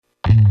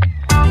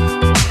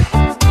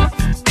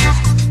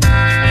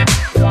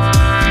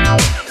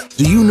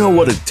Do you know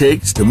what it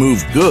takes to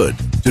move good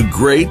to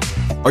great?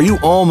 Are you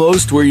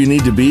almost where you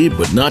need to be,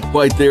 but not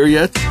quite there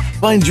yet?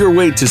 Find your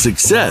way to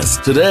success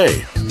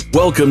today.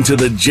 Welcome to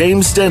the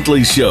James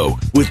Dentley Show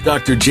with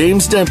Dr.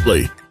 James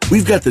Dentley.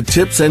 We've got the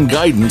tips and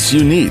guidance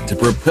you need to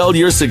propel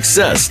your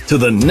success to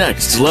the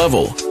next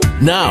level.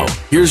 Now,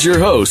 here's your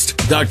host,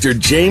 Dr.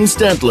 James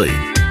Dentley.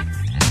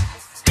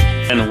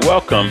 And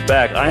welcome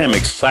back. I am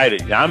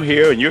excited. I'm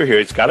here and you're here.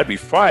 It's got to be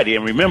Friday.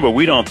 And remember,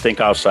 we don't think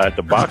outside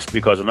the box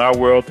because in our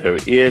world, there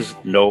is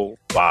no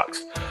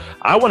box.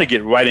 I want to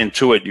get right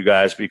into it, you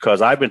guys,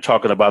 because I've been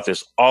talking about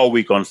this all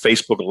week on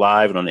Facebook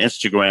Live and on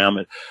Instagram.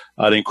 And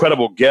the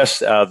incredible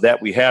guest that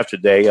we have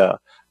today,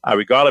 I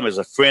regard him as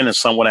a friend and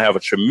someone I have a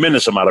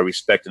tremendous amount of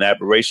respect and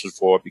admiration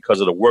for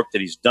because of the work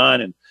that he's done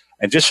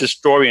and just his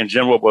story in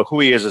general, but who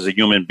he is as a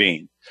human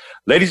being.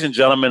 Ladies and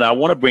gentlemen, I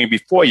want to bring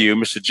before you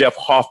Mr. Jeff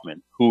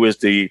Hoffman, who is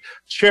the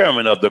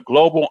chairman of the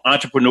Global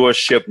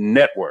Entrepreneurship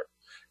Network.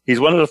 He's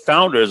one of the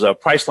founders of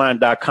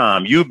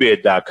Priceline.com,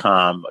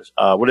 Ubid.com.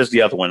 What is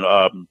the other one?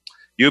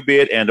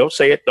 Ubid, and don't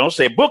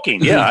say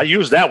Booking. Yeah, I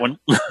use that one.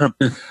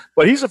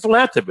 But he's a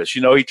philanthropist.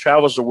 You know, he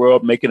travels the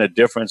world making a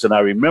difference. And I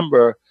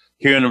remember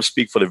hearing him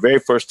speak for the very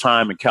first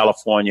time in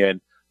California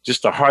and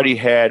just the heart he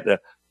had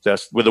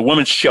just with a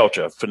women's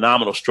shelter.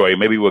 Phenomenal story.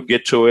 Maybe we'll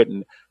get to it.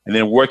 And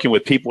then working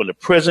with people in the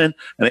prison.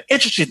 And the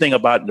interesting thing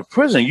about the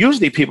prison,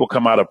 usually people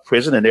come out of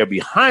prison and they're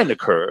behind the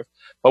curve.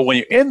 But when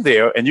you're in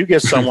there and you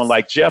get someone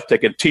like Jeff that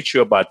can teach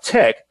you about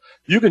tech,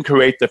 you can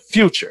create the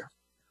future.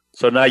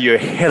 So now you're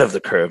ahead of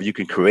the curve. You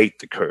can create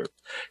the curve.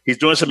 He's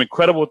doing some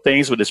incredible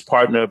things with his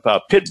partner,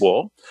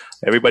 Pitbull.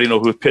 Everybody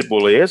know who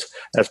Pitbull is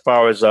as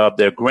far as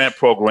their grant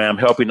program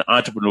helping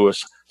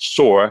entrepreneurs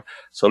soar.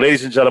 So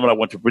ladies and gentlemen, I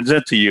want to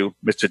present to you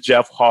Mr.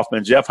 Jeff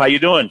Hoffman. Jeff, how you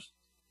doing?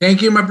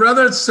 Thank you, my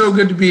brother. It's so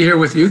good to be here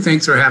with you.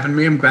 Thanks for having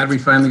me. I'm glad we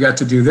finally got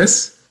to do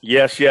this.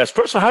 Yes.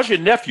 First of all, how's your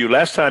nephew?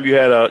 Last time you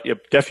had your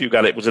nephew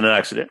was in an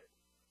accident.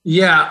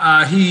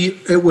 Yeah,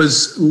 it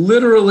was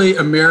literally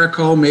a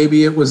miracle.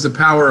 Maybe it was the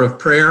power of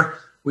prayer.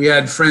 We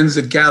had friends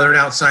that gathered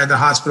outside the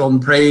hospital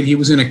and prayed. He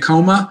was in a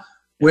coma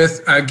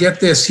with, get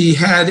this, he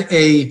had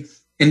an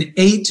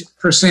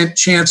 8%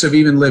 chance of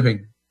even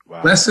living.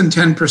 Wow. Less than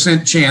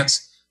 10%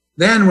 chance.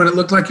 Then when it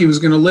looked like he was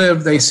going to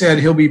live, they said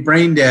he'll be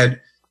brain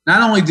dead.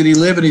 Not only did he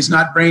live and he's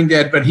not brain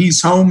dead, but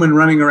he's home and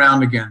running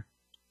around again. Wow.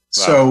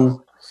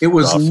 So it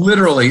was awesome.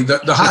 Literally,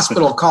 the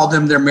hospital called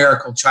him their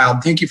miracle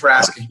child. Thank you for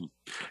asking.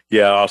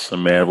 Yeah,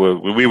 awesome, man.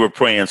 We were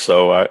praying,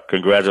 so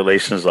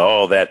congratulations on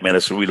all that, man.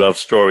 We love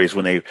stories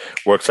when they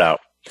works out.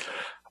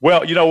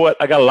 Well, you know what?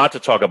 I got a lot to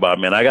talk about,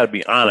 man. I got to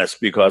be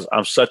honest because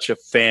I'm such a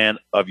fan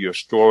of your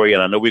story,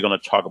 and I know we're going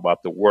to talk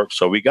about the work.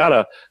 So we got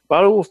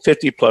about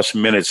 50-plus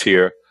minutes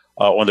here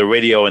on the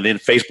radio and then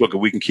Facebook, and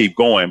we can keep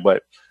going.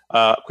 But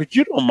could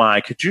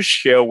you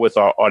share with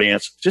our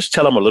audience, just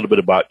tell them a little bit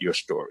about your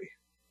story?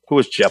 Who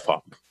is Jeff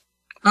Hoffman?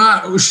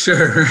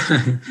 Sure.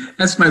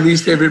 That's my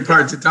least favorite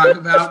part to talk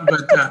about.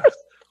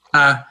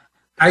 But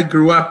I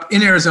grew up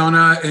in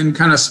Arizona in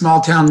kind of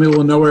small town,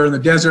 middle of nowhere in the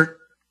desert.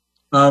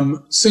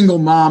 Single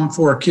mom,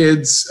 4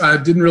 kids,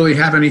 didn't really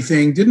have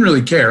anything, didn't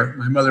really care.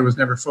 My mother was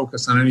never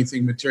focused on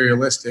anything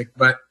materialistic.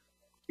 But,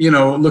 you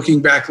know,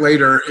 looking back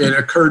later, it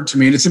occurred to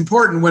me, and it's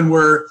important when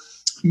we're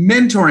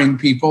mentoring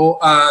people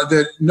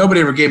that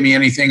nobody ever gave me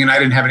anything and I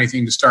didn't have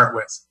anything to start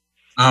with.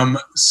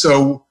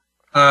 So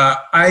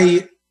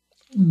I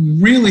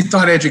really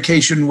thought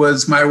education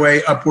was my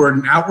way upward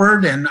and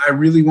outward, and I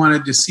really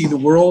wanted to see the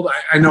world.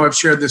 I know I've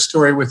shared this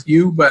story with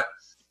you, but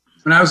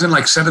when I was in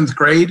like 7th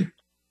grade,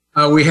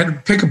 we had to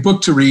pick a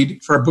book to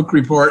read for a book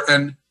report.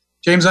 And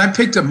James, I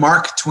picked a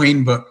Mark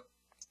Twain book.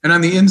 And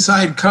on the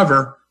inside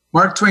cover,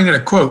 Mark Twain had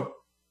a quote.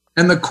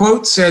 And the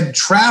quote said,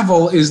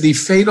 "Travel is the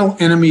fatal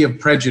enemy of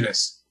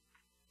prejudice."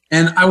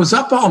 And I was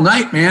up all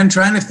night, man,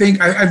 trying to think.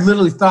 I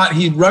literally thought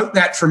he wrote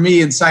that for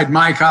me inside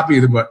my copy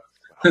of the book.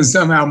 And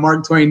somehow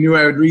Mark Twain knew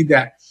I would read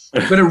that.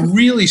 But it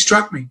really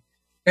struck me.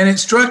 And it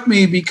struck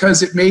me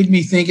because it made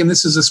me think, and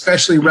this is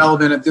especially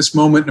relevant at this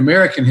moment in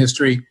American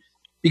history,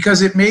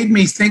 because it made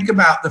me think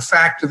about the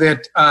fact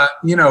that,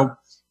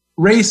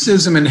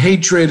 racism and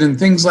hatred and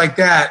things like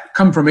that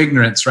come from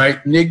ignorance,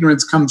 right? And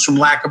ignorance comes from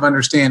lack of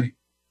understanding.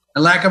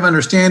 And lack of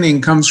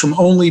understanding comes from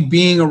only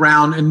being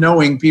around and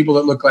knowing people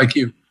that look like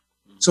you.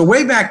 So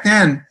way back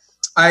then,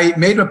 I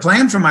made a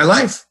plan for my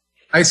life.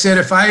 I said,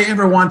 if I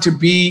ever want to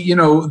be,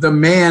 the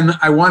man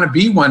I want to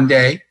be one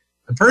day,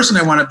 the person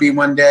I want to be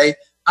one day,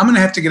 I'm going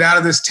to have to get out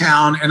of this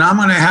town and I'm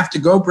going to have to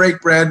go break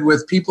bread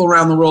with people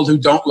around the world who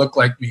don't look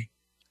like me.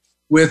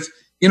 With,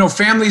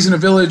 families in a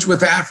village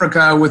with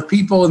Africa, with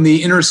people in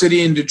the inner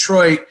city in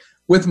Detroit,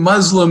 with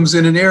Muslims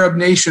in an Arab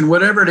nation,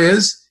 whatever it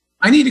is.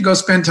 I need to go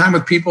spend time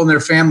with people and their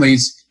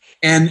families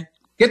and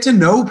get to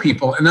know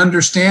people and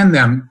understand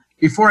them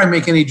before I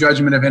make any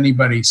judgment of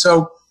anybody.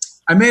 So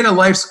I made a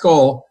life's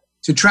goal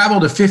to travel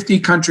to 50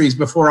 countries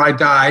before I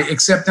die,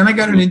 except then I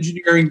got an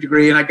engineering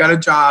degree and I got a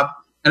job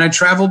and I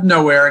traveled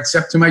nowhere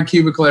except to my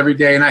cubicle every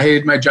day, and I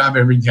hated my job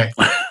every day,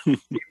 even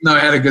though I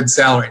had a good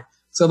salary.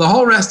 So the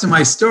whole rest of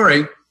my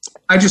story,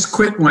 I just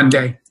quit one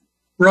day.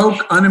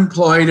 broke,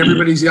 unemployed.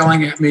 Everybody's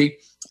yelling at me.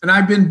 And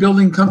I've been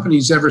building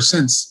companies ever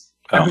since.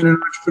 I've been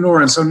an entrepreneur.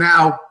 And so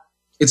now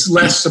it's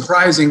less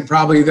surprising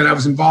probably that I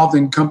was involved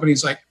in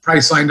companies like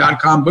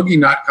Priceline.com,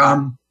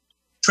 Booking.com,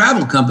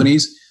 travel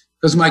companies,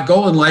 because my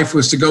goal in life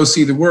was to go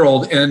see the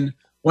world. And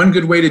one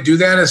good way to do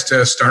that is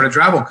to start a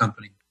travel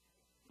company.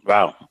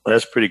 Wow,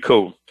 that's pretty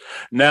cool.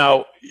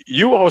 Now,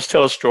 you always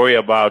tell a story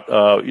about,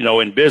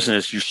 in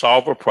business, you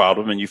solve a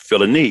problem and you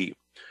fill a need.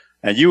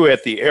 And you were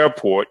at the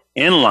airport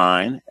in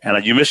line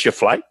and you missed your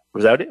flight.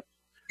 Was that it?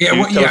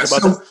 Yeah,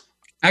 so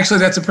actually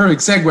that's a perfect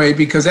segue,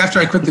 because after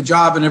I quit the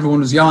job and everyone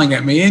was yelling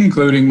at me,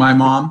 including my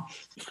mom,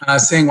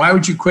 saying, why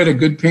would you quit a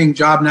good paying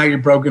job? Now you're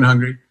broke and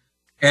hungry.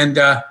 And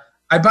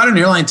I bought an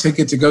airline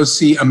ticket to go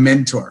see a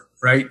mentor,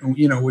 right?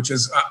 Which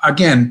is,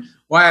 again,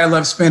 why I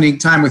love spending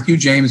time with you,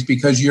 James,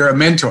 because you're a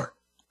mentor.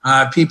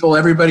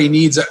 Everybody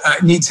needs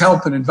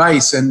help and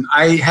advice. And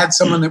I had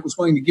someone that was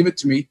willing to give it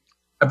to me.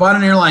 I bought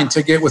an airline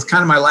ticket with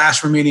kind of my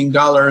last remaining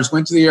dollars,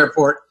 went to the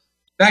airport.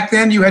 Back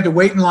then, you had to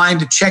wait in line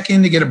to check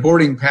in to get a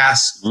boarding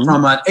pass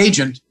from an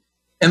agent.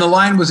 And the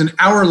line was an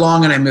hour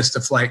long and I missed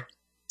a flight.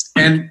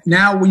 And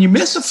now when you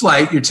miss a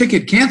flight, your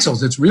ticket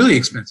cancels. It's really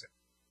expensive.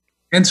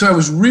 And so I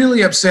was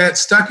really upset,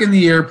 stuck in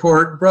the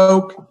airport,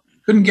 broke,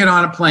 couldn't get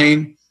on a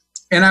plane.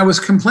 And I was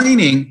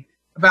complaining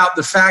about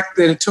the fact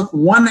that it took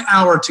 1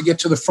 hour to get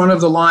to the front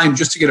of the line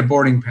just to get a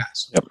boarding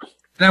pass. Yep.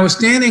 And I was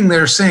standing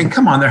there saying,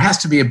 come on, there has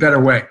to be a better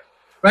way,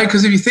 right?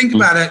 Because if you think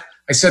about it,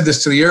 I said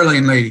this to the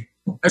airline lady.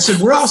 I said,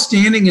 we're all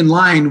standing in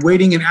line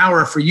waiting an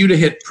hour for you to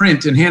hit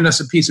print and hand us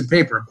a piece of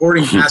paper. A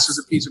boarding pass is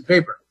a piece of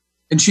paper.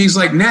 And she's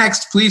like,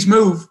 next, please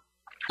move.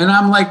 And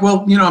I'm like,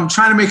 well, I'm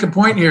trying to make a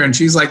point here. And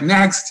she's like,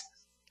 next.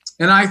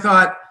 And I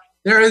thought,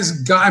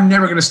 I'm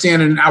never going to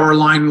stand in an hour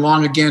line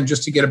long again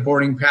just to get a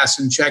boarding pass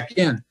and check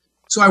in.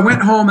 So I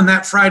went home, and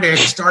that Friday I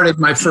started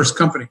my first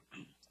company,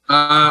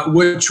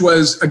 which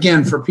was,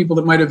 again, for people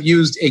that might have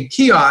used a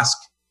kiosk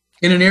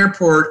in an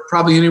airport,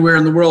 probably anywhere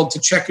in the world, to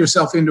check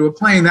yourself into a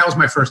plane. That was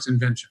my first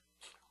invention.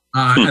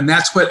 And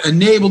that's what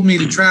enabled me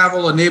to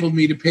travel, enabled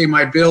me to pay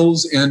my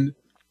bills. And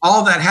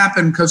all that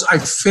happened because I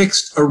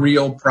fixed a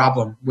real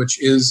problem,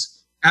 which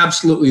is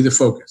absolutely the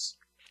focus.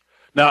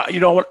 Now, you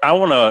know what?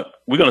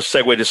 We're going to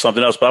segue to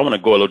something else, but I want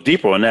to go a little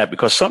deeper on that,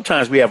 because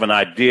sometimes we have an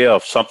idea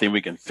of something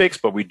we can fix,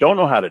 but we don't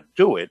know how to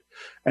do it.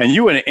 And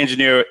you were an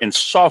engineer in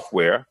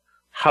software.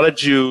 How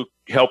did you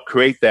help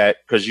create that?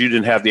 Because you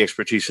didn't have the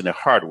expertise in the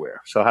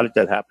hardware. So how did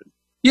that happen?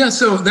 Yeah,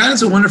 so that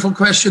is a wonderful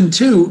question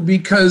too,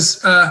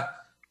 because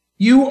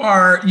you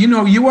are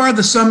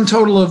the sum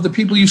total of the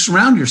people you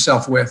surround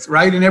yourself with,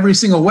 right? In every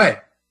single way.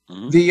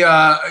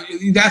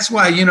 Mm-hmm. That's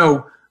why,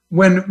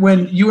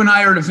 when you and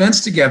I are at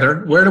events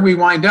together, where do we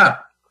wind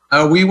up?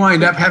 We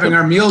wind up having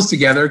our meals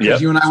together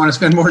because you and I want to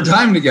spend more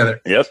time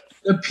together. Yep.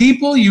 The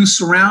people you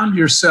surround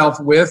yourself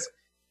with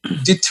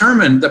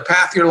determine the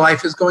path your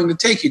life is going to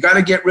take. You got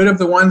to get rid of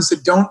the ones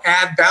that don't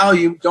add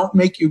value, don't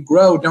make you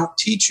grow, don't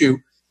teach you.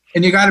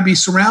 And you got to be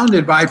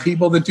surrounded by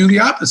people that do the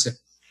opposite.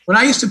 When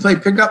I used to play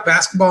pickup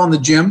basketball in the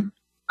gym,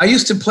 I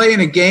used to play in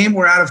a game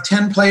where out of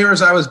 10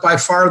 players, I was by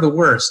far the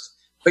worst.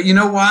 But you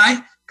know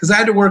why? Because I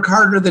had to work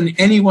harder than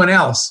anyone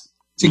else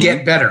to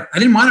get better. I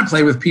didn't want to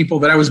play with people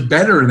that I was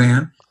better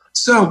than.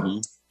 So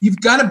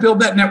you've got to build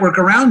that network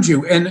around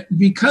you. And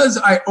because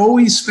I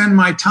always spend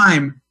my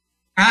time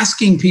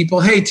asking people,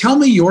 hey, tell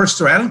me your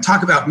story. I don't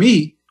talk about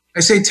me.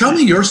 I say, tell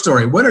me your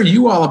story. What are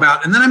you all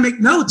about? And then I make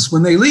notes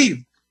when they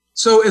leave.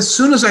 So as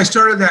soon as I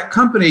started that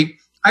company,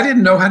 I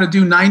didn't know how to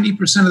do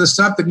 90% of the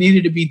stuff that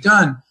needed to be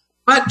done.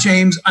 But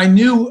James, I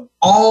knew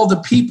all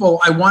the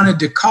people I wanted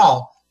to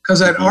call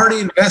because I'd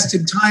already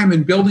invested time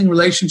in building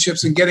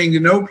relationships and getting to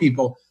know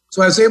people.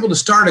 So I was able to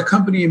start a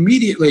company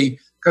immediately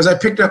because I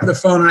picked up the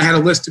phone and I had a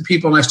list of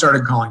people and I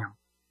started calling them.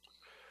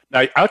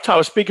 Now, I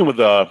was speaking with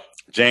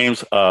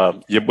James,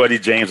 your buddy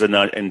James in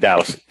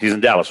Dallas. He's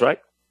in Dallas, right?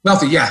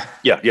 Wealthy, yeah.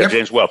 Yeah, yep.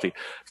 James Wealthy.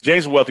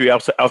 James Wealthy, we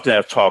often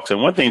have talks.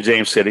 And one thing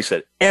James said, he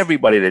said,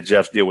 everybody that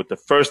Jeff's deal with, the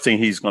first thing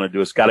he's going to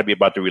do is got to be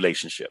about the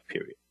relationship,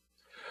 period.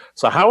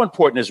 So how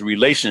important is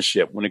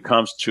relationship when it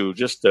comes to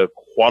just the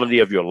quality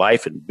of your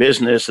life and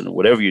business and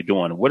whatever you're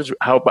doing?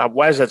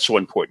 Why is that so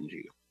important to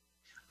you?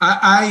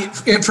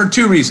 For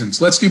two reasons.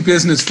 Let's do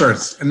business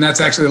first. And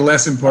that's actually the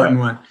less important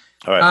one.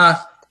 All right.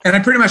 And I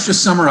pretty much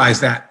just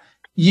summarized that.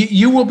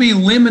 You will be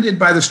limited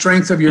by the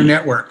strength of your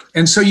network.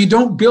 And so you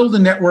don't build a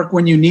network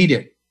when you need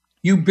it.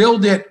 You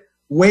build it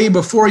way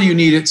before you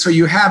need it so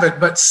you have it.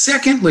 But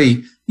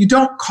secondly, you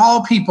don't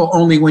call people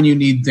only when you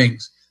need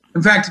things.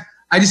 In fact,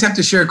 I just have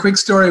to share a quick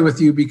story with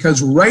you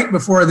because right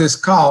before this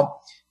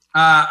call,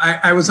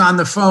 I was on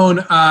the phone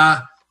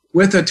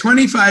with a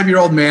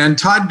 25-year-old man,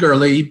 Todd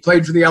Gurley. He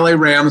played for the LA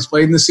Rams,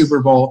 played in the Super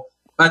Bowl.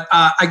 But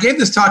I gave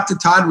this talk to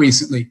Todd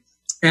recently.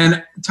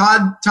 And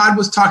Todd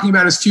was talking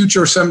about his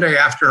future someday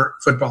after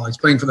football. He's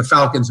playing for the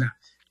Falcons now.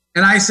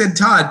 And I said,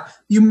 Todd,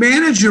 you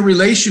manage your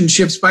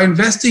relationships by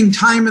investing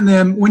time in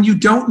them when you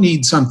don't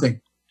need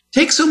something.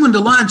 Take someone to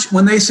lunch.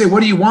 When they say, what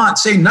do you want?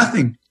 Say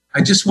nothing.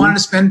 I just wanted to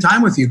spend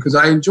time with you because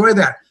I enjoy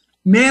that.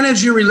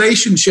 Manage your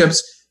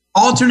relationships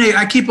alternate.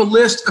 I keep a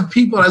list of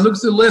people. I look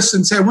at the list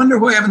and say, I wonder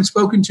who I haven't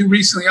spoken to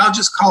recently. I'll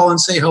just call and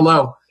say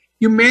hello.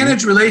 You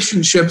manage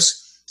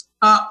relationships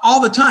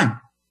all the time,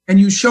 and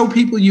you show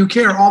people you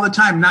care all the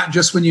time, not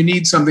just when you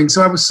need something.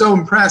 So I was so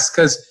impressed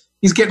because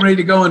he's getting ready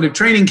to go into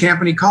training camp,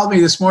 and he called me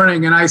this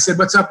morning, and I said,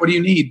 what's up? What do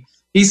you need?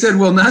 He said,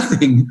 well,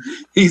 nothing.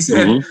 He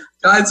said,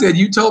 God said,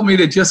 you told me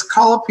to just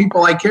call up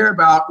people I care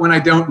about when I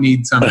don't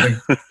need something.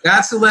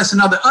 That's the lesson.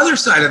 Now, the other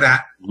side of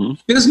that,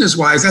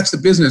 business-wise, that's the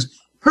business.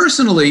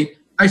 Personally,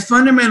 I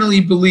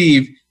fundamentally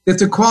believe that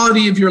the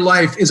quality of your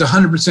life is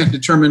 100%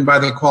 determined by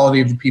the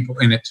quality of the people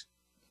in it.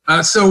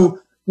 So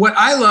what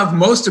I love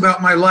most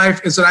about my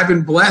life is that I've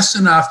been blessed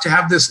enough to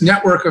have this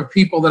network of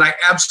people that I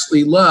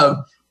absolutely love.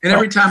 And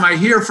every time I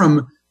hear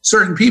from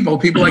certain people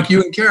like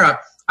you and Kara,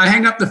 I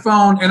hang up the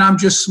phone and I'm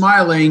just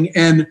smiling.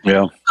 And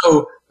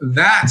so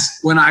that's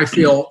when I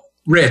feel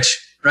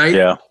rich, right?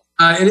 Yeah.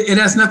 It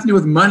has nothing to do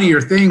with money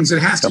or things.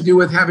 It has to do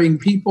with having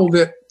people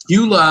that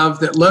you love,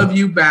 that love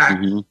you back,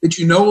 that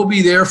you know will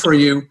be there for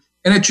you.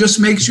 And it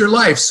just makes your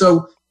life.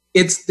 So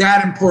it's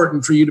that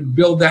important for you to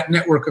build that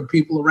network of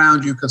people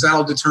around you, because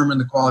that'll determine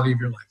the quality of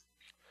your life.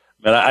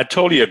 Man, I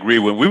totally agree.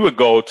 When we would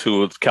go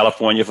to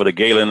California for the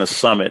gala and the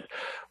summit,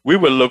 we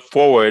would look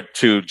forward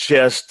to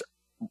just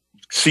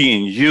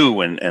seeing you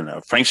and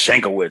Frank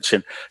Shankowitz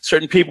and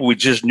certain people we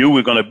just knew we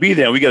were going to be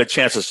there. And we got a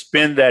chance to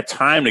spend that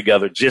time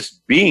together,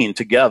 just being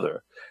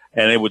together.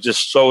 And it was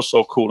just so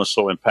cool and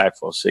so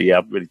impactful. So, yeah,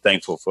 I'm really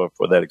thankful for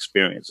that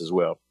experience as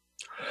well.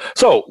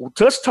 So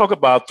let's talk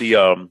about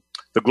the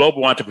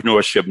Global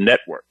Entrepreneurship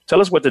Network.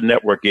 Tell us what the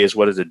network is,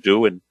 what does it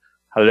do, and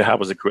how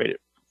was it created?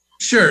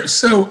 Sure.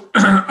 So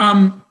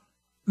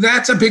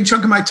that's a big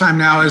chunk of my time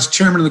now as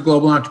chairman of the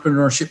Global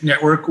Entrepreneurship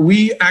Network.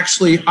 We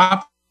actually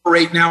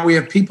operate now. We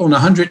have people in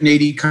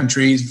 180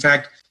 countries. In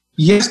fact,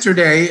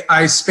 yesterday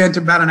I spent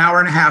about an hour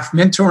and a half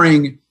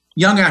mentoring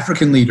young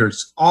African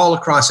leaders all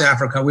across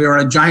Africa. We are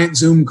on a giant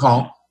Zoom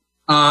call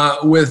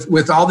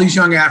with all these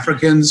young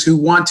Africans who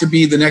want to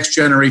be the next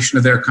generation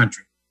of their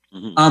country.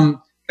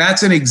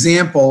 That's an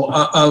example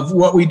of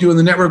what we do in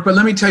the network. But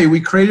let me tell you,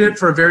 we created it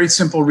for a very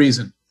simple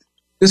reason.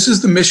 This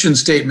is the mission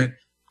statement: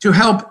 to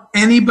help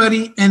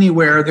anybody,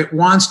 anywhere that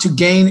wants to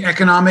gain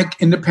economic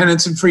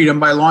independence and freedom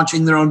by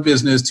launching their own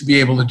business to be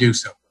able to do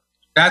so.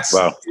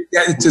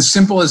 It's as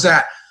simple as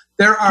that.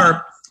 There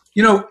are,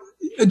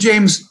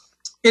 James,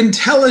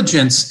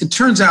 intelligence, it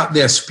turns out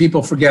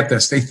people forget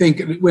this. They think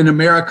in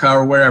America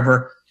or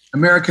wherever,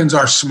 Americans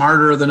are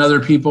smarter than other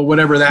people,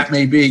 whatever that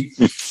may be.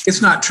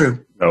 It's not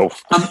true. No.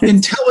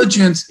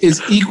 Intelligence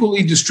is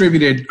equally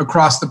distributed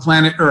across the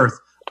planet Earth.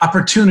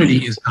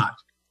 Opportunity is not.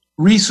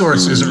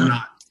 Resources are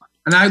not.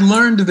 And I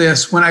learned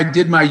this when I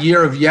did my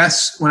year of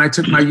yes, when I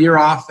took my year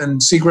off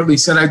and secretly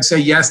said I'd say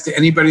yes to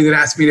anybody that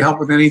asked me to help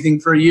with anything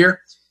for a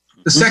year.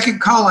 The second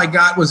call I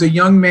got was a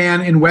young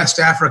man in West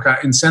Africa,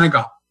 in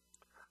Senegal.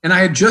 And I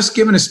had just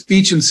given a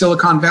speech in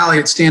Silicon Valley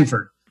at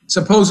Stanford,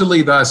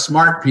 supposedly the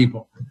smart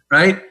people,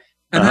 right?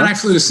 And then I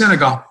flew to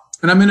Senegal.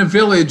 And I'm in a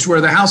village where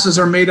the houses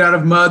are made out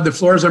of mud, the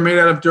floors are made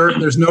out of dirt,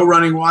 and there's no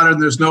running water,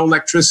 and there's no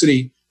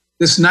electricity.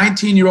 This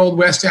 19-year-old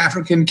West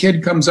African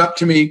kid comes up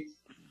to me.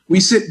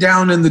 We sit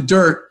down in the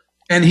dirt,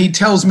 and he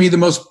tells me the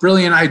most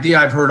brilliant idea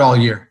I've heard all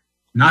year.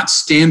 Not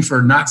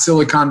Stanford, not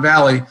Silicon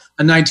Valley,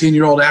 a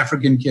 19-year-old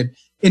African kid.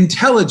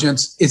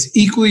 Intelligence is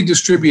equally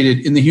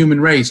distributed in the human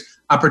race.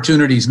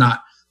 Opportunities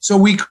not. So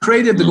we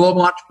created the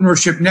Global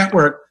Entrepreneurship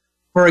Network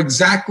for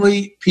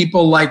exactly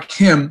people like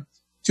him,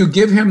 to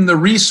give him the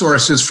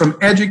resources from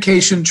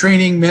education,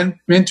 training,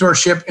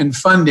 mentorship, and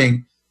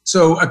funding.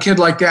 So a kid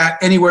like that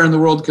anywhere in the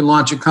world can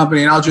launch a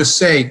company. And I'll just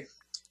say,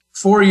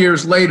 4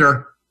 years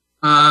later,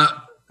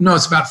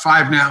 it's about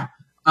 5 now,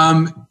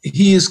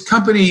 his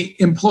company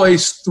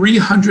employs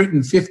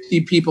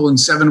 350 people in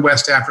 7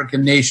 West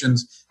African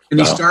nations. And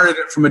he started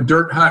it from a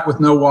dirt hut with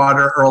no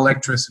water or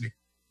electricity.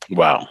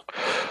 Wow.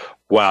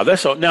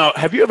 That's so. Now,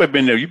 have you ever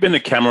been there? You've been to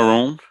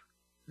Cameroon?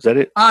 Is that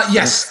it?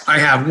 Yes, I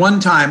have one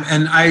time.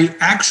 And I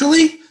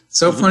actually,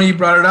 funny you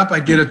brought it up,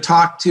 I did a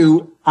talk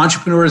to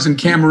entrepreneurs in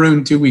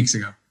Cameroon 2 weeks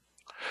ago.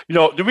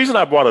 The reason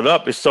I brought it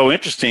up is so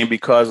interesting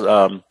because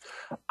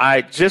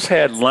I just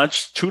had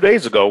lunch 2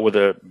 days ago with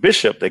a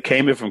bishop that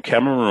came in from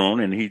Cameroon,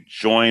 and he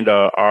joined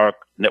our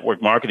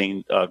network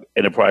marketing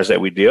enterprise that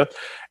we did.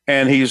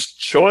 And he's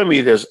showing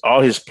me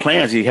all his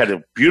plans. He had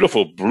a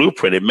beautiful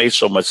blueprint. It made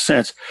so much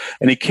sense.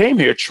 And he came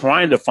here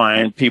trying to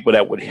find people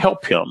that would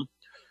help him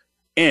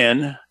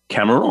in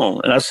Cameroon.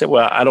 And I said,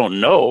 well, I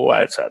don't know.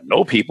 I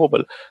know people,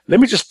 but let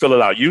me just fill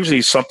it out.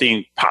 Usually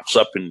something pops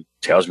up and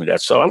tells me that.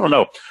 So I don't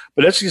know.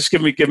 But that's just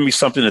give me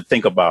something to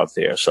think about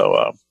there.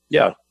 So,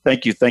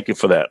 thank you. Thank you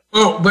for that.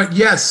 Oh, but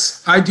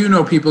yes, I do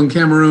know people in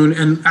Cameroon.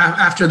 And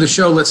after the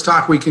show, let's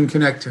talk. We can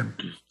connect him.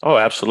 Oh,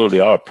 absolutely.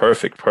 Oh,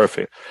 perfect.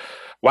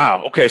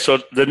 Wow. Okay. So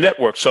the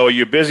network. So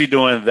you're busy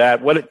doing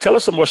that. Tell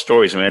us some more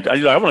stories, man.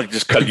 I want to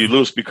just cut you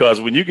loose because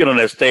when you get on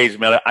that stage,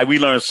 man, we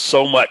learn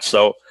so much.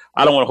 So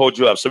I don't want to hold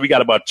you up. So we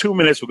got about 2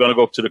 minutes. We're going to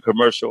go to the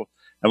commercial.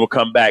 and we'll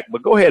come back.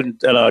 But go ahead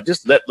and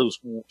just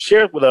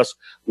share with us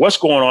what's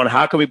going on.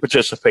 How can we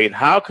participate?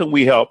 How can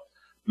we help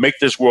make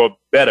this world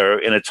better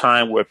in a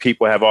time where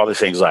people have all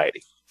this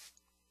anxiety?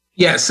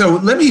 Yeah, so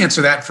let me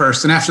answer that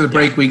first. And after the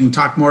break, we can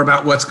talk more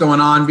about what's going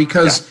on,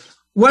 because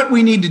what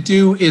we need to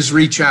do is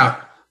reach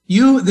out.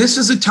 This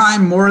is a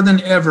time more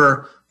than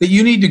ever that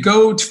you need to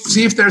go to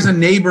see if there's a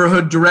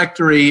neighborhood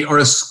directory or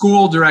a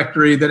school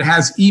directory that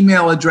has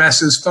email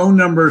addresses, phone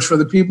numbers for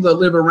the people that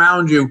live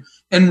around you,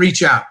 and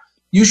reach out.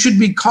 You should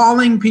be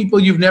calling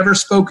people you've never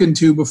spoken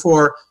to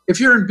before. If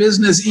you're in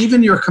business,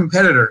 even your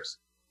competitors,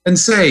 and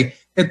say,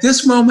 at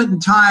this moment in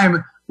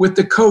time with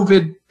the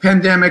COVID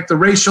pandemic, the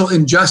racial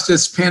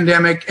injustice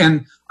pandemic,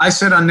 and I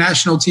said on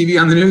national TV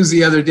on the news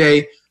the other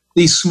day,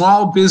 the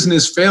small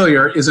business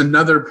failure is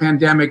another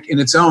pandemic in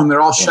its own.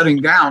 They're all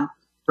shutting down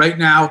right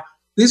now.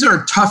 These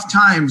are tough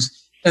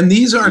times, and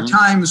these are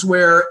times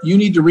where you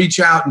need to reach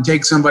out and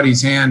take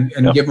somebody's hand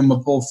and give them a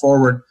pull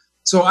forward.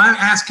 So I'm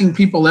asking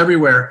people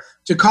everywhere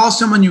to call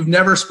someone you've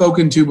never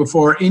spoken to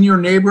before in your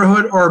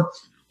neighborhood, or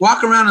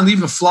walk around and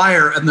leave a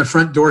flyer on the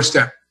front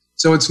doorstep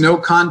so it's no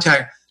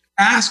contact.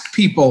 Ask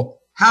people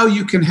how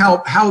you can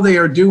help, how they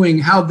are doing,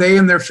 how they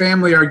and their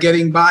family are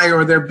getting by,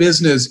 or their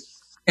business,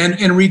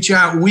 and reach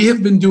out. We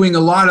have been doing a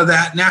lot of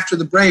that, and after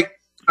the break,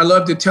 I'd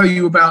love to tell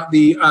you about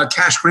the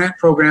cash grant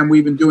program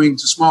we've been doing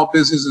to small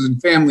businesses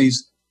and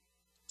families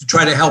to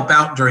try to help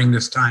out during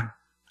this time.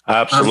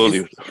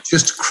 Absolutely. It's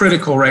just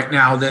critical right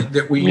now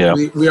that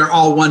we are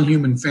all one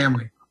human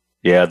family.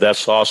 Yeah,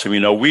 that's awesome.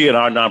 We in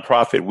our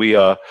nonprofit,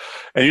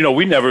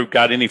 we never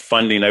got any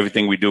funding.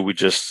 Everything we do, we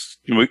just,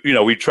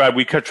 we try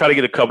to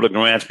get a couple of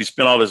grants. We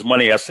spent all this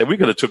money. I said, we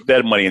could have took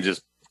that money and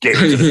just gave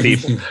it to the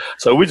people.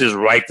 So we just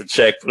write the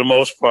check for the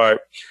most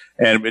part.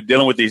 And we're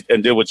dealing with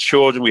deal with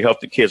children. We help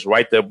the kids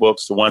write their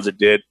books. The ones that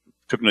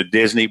took them to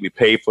Disney. We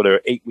paid for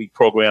their 8-week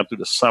program through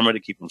the summer to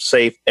keep them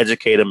safe,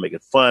 educate them, make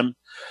it fun,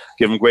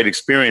 give them great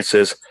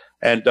experiences.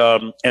 And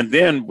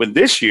then when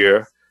this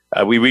year,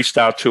 we reached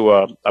out to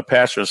a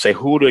pastor and say,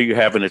 who do you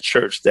have in the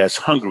church that's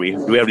hungry?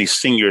 Do we have any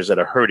seniors that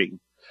are hurting?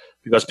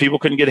 Because people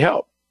couldn't get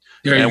help.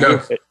 There you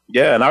go.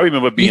 And I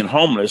remember being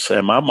homeless,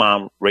 and my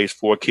mom raised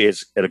 4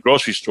 kids at a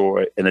grocery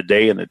store in a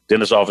day and the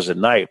dentist's office at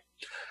night.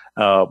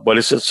 But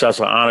it's just such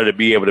an honor to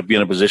be able to be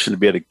in a position to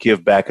be able to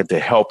give back and to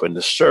help and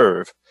to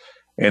serve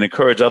and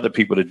encourage other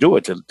people to do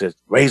it, to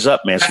raise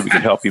up, man, so we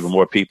can help even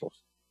more people.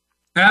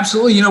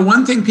 Absolutely.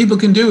 One thing people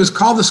can do is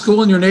call the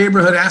school in your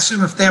neighborhood, ask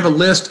them if they have a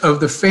list of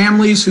the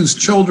families whose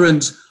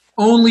children's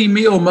only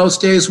meal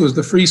most days was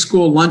the free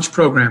school lunch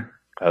program,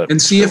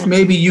 and see if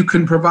maybe you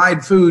can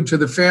provide food to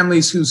the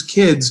families whose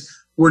kids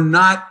were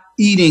not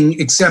eating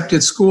except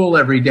at school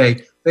every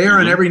day. They are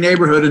in every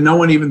neighborhood and no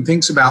one even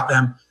thinks about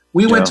them.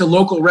 We went to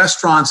local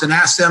restaurants and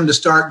asked them to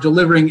start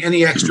delivering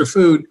any extra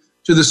food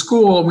to the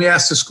school, and we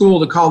asked the school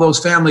to call those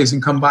families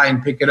and come by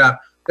and pick it up.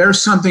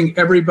 There's something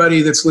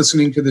everybody that's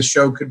listening to the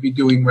show could be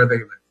doing where they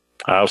live.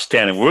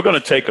 Outstanding. We're going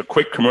to take a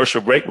quick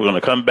commercial break. We're going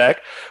to come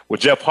back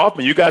with Jeff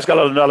Hoffman. You guys got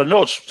a lot of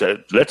notes.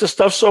 Let the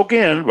stuff soak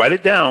in. Write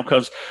it down,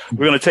 because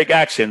we're going to take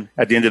action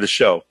at the end of the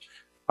show.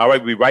 All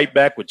right, we'll be right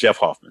back with Jeff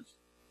Hoffman.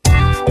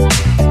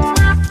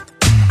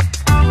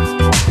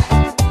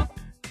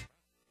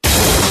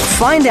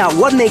 Find out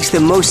what makes the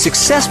most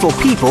successful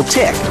people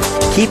tick.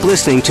 Keep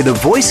listening to the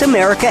Voice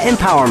America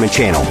Empowerment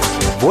Channel.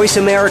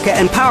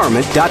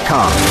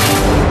 VoiceAmericaEmpowerment.com.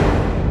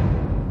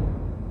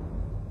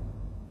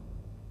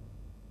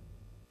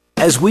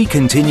 As we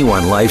continue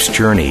on life's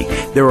journey,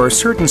 there are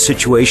certain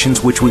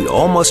situations which we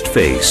all must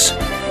face.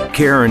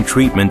 Care and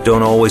treatment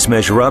don't always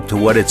measure up to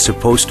what it's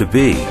supposed to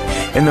be,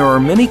 and there are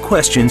many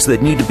questions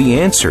that need to be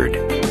answered.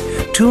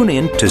 Tune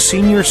in to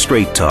Senior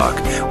Straight Talk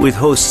with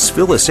hosts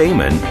Phyllis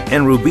Amon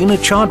and Rubina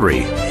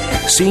Chaudhry.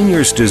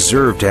 Seniors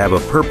deserve to have a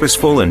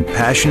purposeful and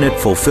passionate,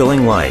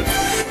 fulfilling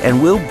life,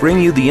 and we'll bring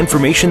you the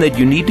information that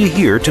you need to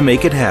hear to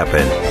make it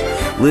happen.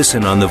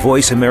 Listen on the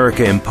Voice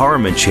America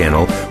Empowerment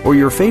Channel or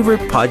your favorite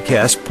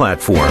podcast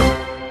platform.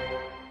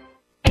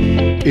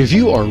 If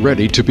you are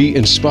ready to be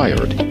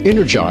inspired,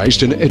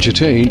 energized, and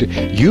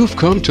edutained, you've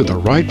come to the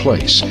right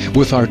place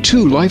with our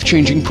 2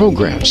 life-changing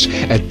programs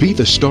at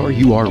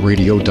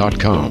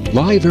BeTheStarYouAreRadio.com.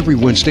 Live every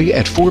Wednesday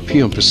at 4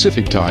 p.m.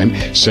 Pacific Time,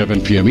 7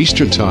 p.m.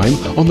 Eastern Time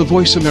on the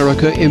Voice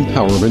America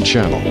Empowerment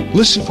Channel.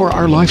 Listen for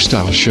our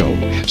lifestyle show,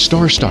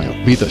 Star Style,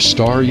 Be the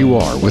Star You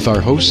Are, with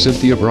our host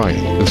Cynthia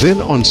Bryan.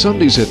 Then on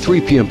Sundays at 3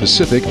 p.m.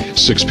 Pacific,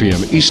 6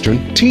 p.m.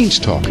 Eastern, Teens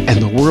Talk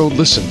and the World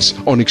Listens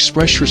on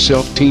Express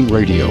Yourself Teen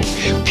Radio.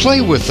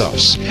 Play with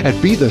us at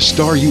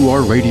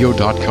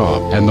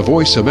BeTheStarYouAreRadio.com and the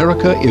Voice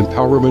America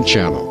Empowerment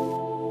Channel.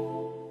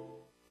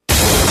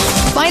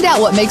 Find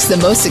out what makes the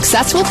most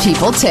successful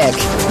people tick.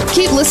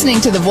 Keep listening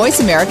to the Voice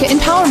America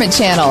Empowerment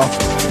Channel.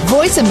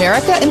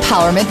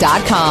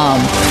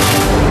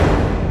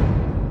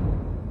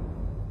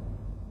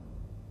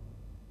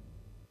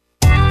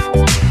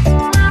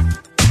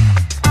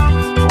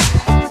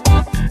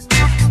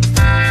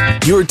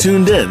 You're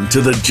tuned in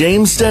to The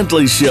James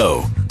Dentley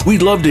Show.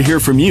 We'd love to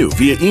hear from you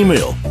via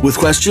email with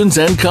questions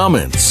and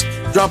comments.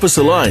 Drop us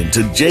a line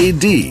to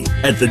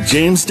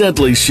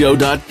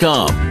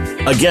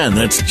jd@thejamesdentleyshow.com. Again,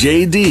 that's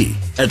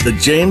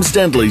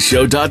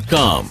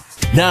jd@thejamesdentleyshow.com.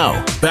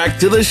 Now, back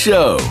to the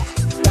show.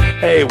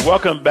 Hey,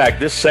 welcome back.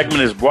 This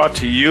segment is brought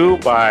to you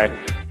by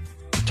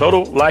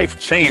Total Life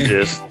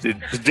Changes, the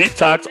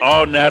Detox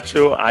All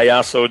Natural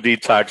IASO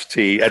Detox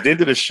Tea. At the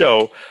end of the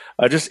show,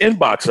 just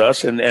inbox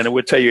us, and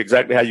we'll tell you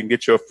exactly how you can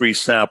get your free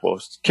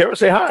samples. Kara,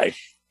 say hi.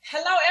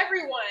 Hello,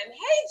 everyone.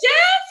 Hey,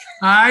 Jeff.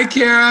 Hi,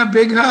 Kara.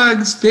 Big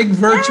hugs, big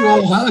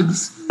virtual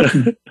hugs.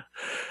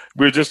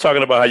 We were just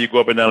talking about how you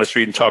go up and down the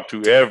street and talk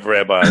to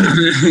everybody.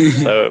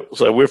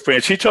 So we're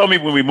friends. She told me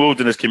when we moved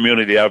in this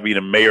community, I'll be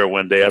the mayor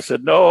one day. I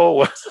said,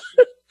 no,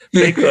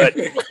 they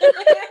could.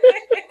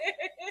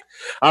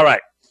 All right.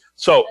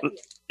 So,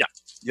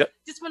 yeah.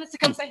 Just wanted to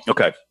come say.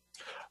 Okay.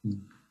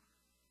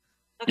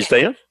 You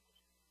staying?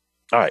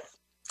 All right.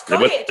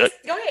 Go ahead.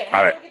 Go ahead.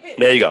 All right.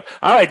 There you go.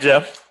 All right,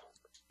 Jeff.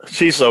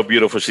 She's so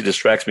beautiful. She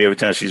distracts me every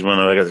time she's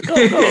running. Go.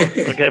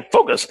 Okay,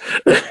 focus.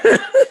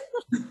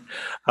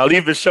 I'll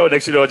leave the show.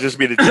 Next thing you know, it'll just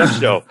be the Jeff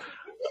show.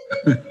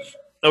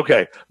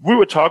 Okay. We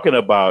were talking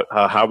about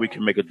how we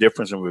can make a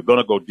difference, and we're going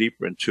to go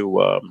deeper into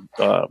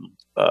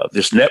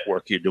this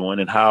network you're doing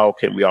and how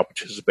can we all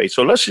participate.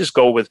 So let's just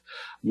go with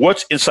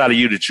what's inside of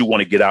you that you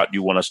want to get out.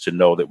 You want us to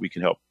know that we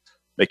can help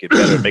make it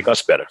better, make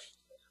us better.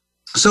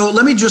 So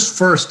let me just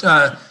first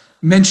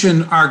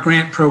mention our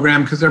grant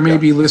program, because there may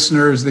be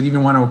listeners that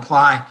even want to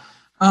apply.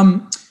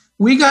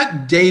 We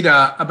got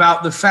data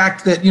about the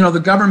fact that, the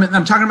government,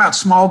 I'm talking about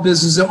small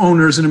business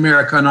owners in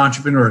America and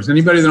entrepreneurs,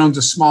 anybody that owns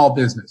a small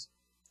business.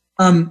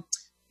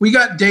 We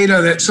got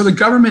data that, so the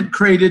government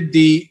created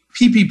the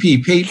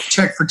PPP,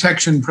 Paycheck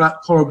Protection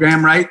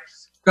Program, right?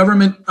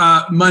 Government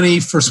money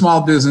for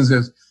small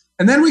businesses.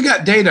 And then we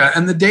got data,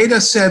 and the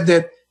data said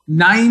that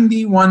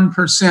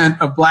 91%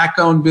 of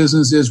Black-owned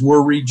businesses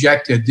were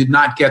rejected, did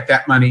not get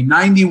that money.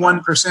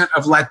 91%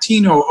 of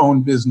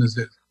Latino-owned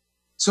businesses.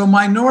 So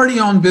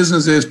minority-owned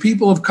businesses,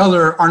 people of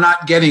color, are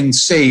not getting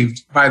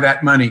saved by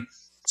that money.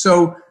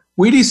 So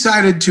we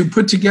decided to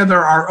put together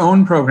our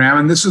own program,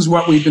 and this is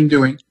what we've been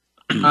doing.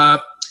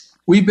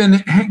 We've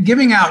been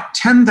giving out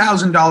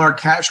 $10,000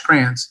 cash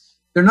grants.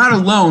 They're not a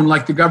loan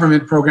like the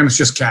government program, it's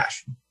just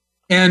cash.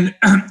 And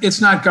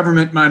it's not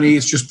government money,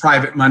 it's just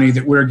private money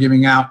that we're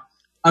giving out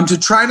to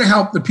try to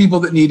help the people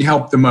that need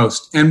help the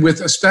most, and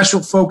with a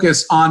special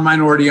focus on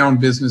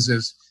minority-owned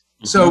businesses.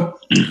 So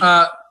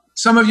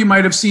some of you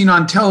might have seen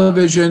on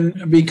television,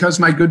 because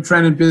my good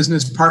friend and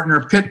business partner,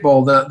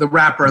 Pitbull, the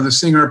rapper, the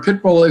singer,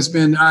 Pitbull has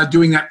been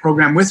doing that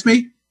program with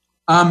me.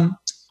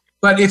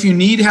 But if you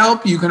need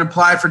help, you can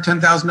apply for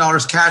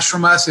 $10,000 cash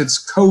from us.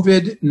 It's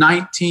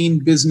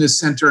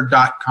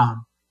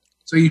COVID19businesscenter.com.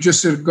 So you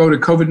just go to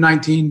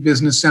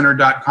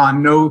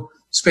COVID19businesscenter.com. No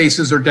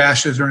spaces or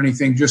dashes or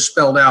anything, just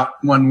spelled out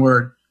one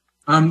word.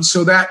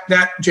 So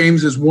that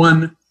James, is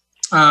one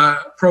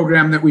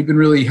program that we've been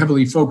really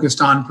heavily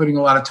focused on, putting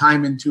a lot of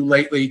time into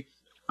lately,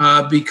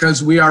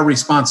 because we are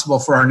responsible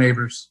for our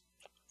neighbors.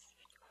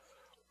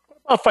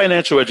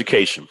 Financial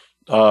education.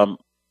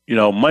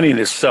 Money in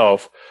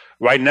itself,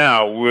 right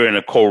now we're in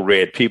a code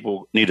red.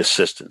 People need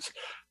assistance.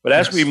 But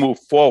as we move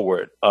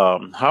forward,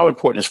 how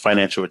important is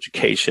financial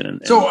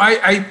education? So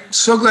I'm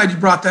so glad you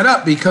brought that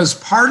up, because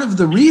part of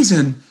the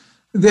reason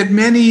that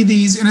many of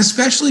these, and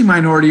especially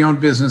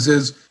minority-owned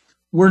businesses,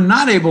 were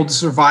not able to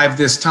survive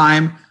this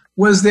time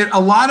was that a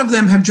lot of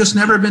them have just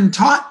never been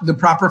taught the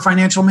proper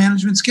financial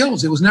management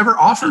skills. It was never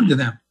offered to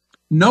them.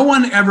 No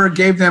one ever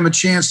gave them a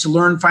chance to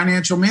learn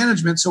financial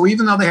management. So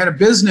even though they had a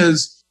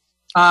business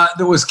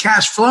that was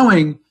cash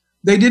flowing,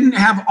 they didn't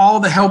have all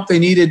the help they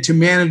needed to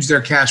manage their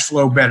cash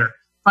flow better.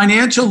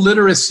 Financial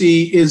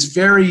literacy is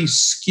very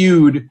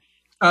skewed.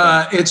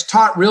 It's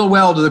taught real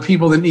well to the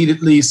people that need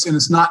it least, and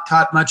it's not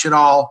taught much at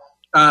all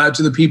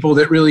to the people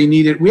that really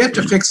need it. We have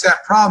to fix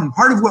that problem.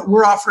 Part of what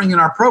we're offering in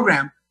our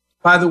program,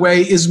 by the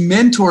way, is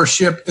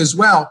mentorship as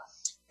well.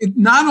 It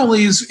not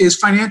only is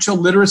financial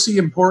literacy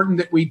important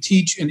that we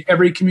teach in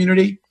every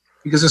community,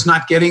 because it's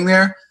not getting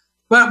there,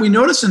 but we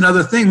notice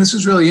another thing. This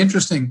is really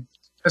interesting.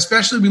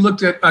 Especially we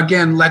looked at,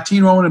 again,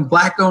 Latino-owned and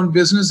Black-owned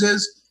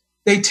businesses.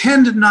 They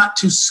tend not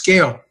to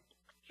scale.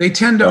 They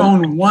tend to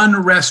own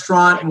one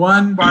restaurant,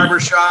 one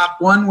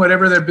barbershop, one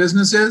whatever their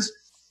business is,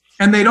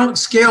 and they don't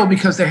scale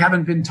because they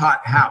haven't been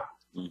taught how.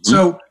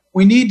 So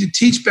we need to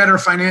teach better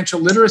financial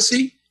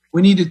literacy.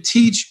 We need to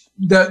teach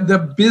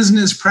the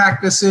business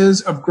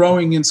practices of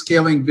growing and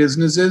scaling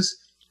businesses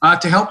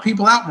to help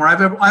people out more.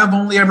 I've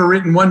only ever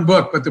written one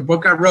book, but the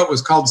book I wrote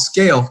was called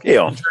Scale. I'm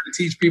trying to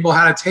teach people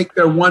how to take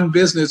their one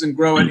business and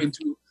grow it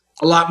into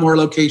a lot more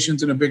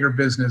locations and a bigger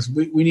business.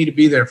 We need to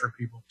be there for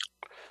people.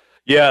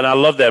 Yeah, and I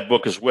love that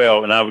book as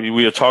well. And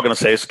we were talking to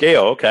say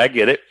scale. Okay, I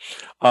get it.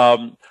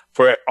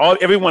 For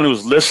everyone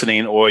who's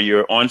listening or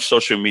you're on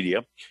social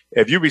media,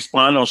 if you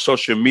respond on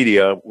social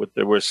media with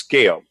the word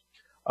scale,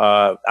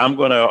 I'm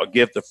going to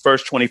give the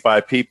first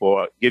 25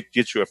 people,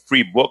 get you a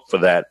free book for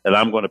that. And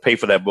I'm going to pay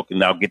for that book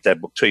and I'll get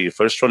that book to you.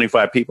 First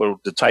 25 people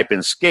to type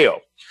in scale.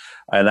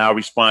 and I'll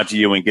respond to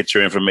you and get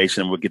your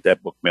information, and we'll get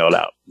that book mailed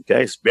out.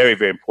 Okay, it's very,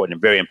 very important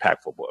and very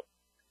impactful book.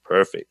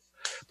 Perfect.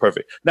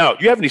 Now,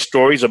 do you have any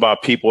stories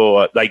about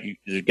people like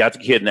you got the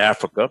kid in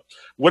Africa?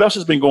 What else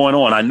has been going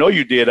on? I know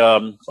you did.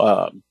 I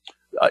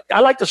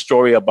like the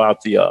story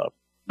about the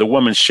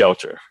women's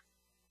shelter.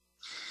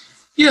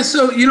 Yeah,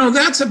 so,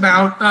 that's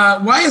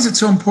about why is it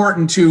so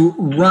important to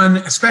run,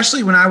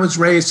 especially when I was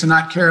raised to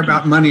not care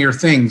about money or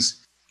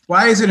things.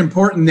 Why is it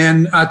important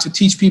then to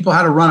teach people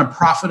how to run a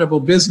profitable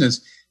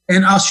business?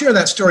 And I'll share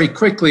that story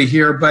quickly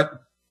here, but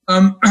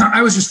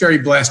I was just very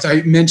blessed.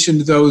 I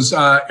mentioned those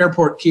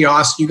airport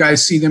kiosks. You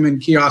guys see them in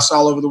kiosks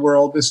all over the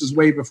world. This is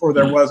way before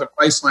there was a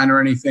Priceline or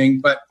anything,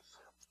 but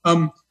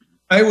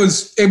I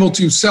was able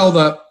to sell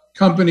the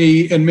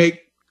company and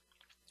make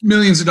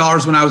millions of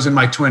dollars when I was in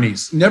my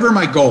 20s. Never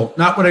my goal,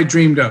 not what I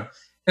dreamed of.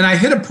 And I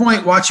hit a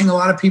point watching a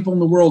lot of people in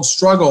the world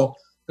struggle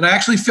that I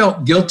actually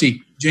felt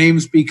guilty,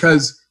 James,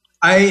 because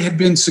I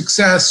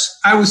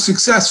was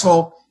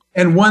successful,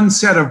 and one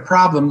set of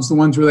problems, the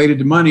ones related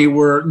to money,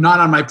 were not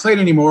on my plate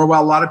anymore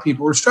while a lot of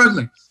people were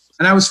struggling.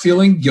 And I was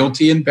feeling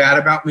guilty and bad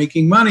about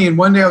making money. And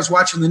one day I was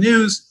watching the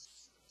news,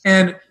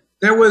 and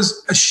there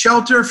was a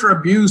shelter for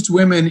abused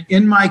women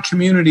in my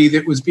community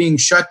that was being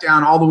shut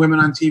down. All the women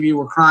on TV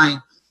were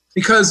crying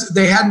because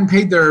they hadn't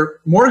paid their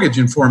mortgage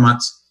in 4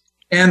 months.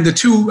 And the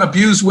two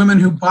abused women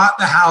who bought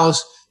the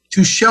house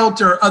to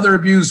shelter other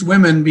abused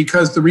women,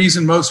 because the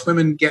reason most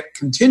women get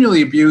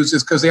continually abused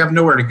is because they have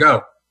nowhere to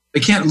go. They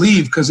can't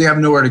leave because they have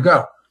nowhere to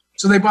go.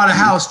 So they bought a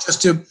house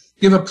just to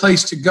give a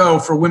place to go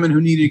for women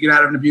who needed to get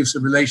out of an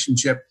abusive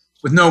relationship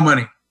with no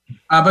money.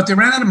 But they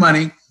ran out of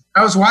money.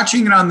 I was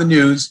watching it on the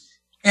news,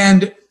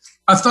 and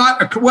I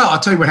thought, well, I'll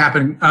tell you what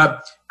happened.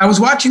 I was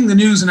watching the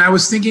news, and I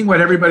was thinking what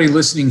everybody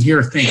listening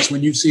here thinks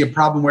when you see a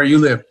problem where you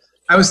live.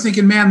 I was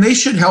thinking, man, they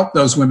should help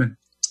those women.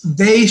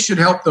 They should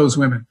help those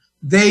women.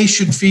 They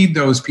should feed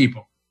those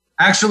people.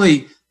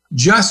 Actually,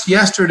 just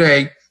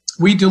yesterday,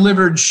 we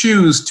delivered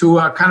shoes to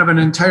a kind of an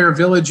entire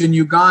village in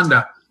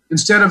Uganda.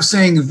 Instead of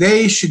saying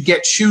they should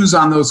get shoes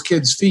on those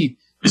kids' feet.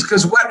 It's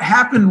because what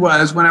happened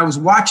was when I was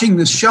watching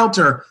this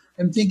shelter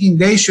and thinking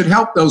they should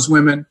help those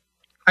women,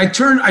 I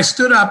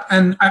stood up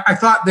and I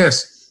thought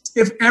this.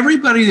 If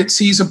everybody that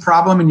sees a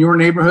problem in your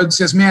neighborhood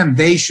says, man,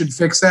 they should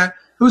fix that,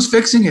 who's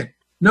fixing it?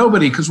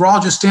 Nobody, because we're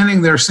all just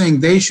standing there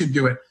saying they should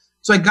do it.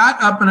 So I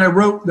got up and I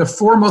wrote the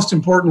 4 most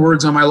important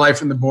words on my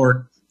life on the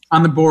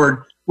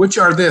board, which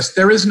are this: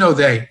 there is no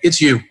they, it's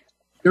you.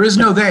 There is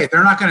no they.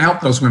 They're not going to help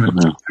those women.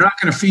 They're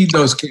not going to feed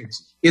those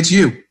kids. It's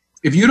you.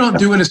 If you don't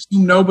do it,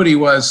 assume nobody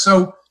was.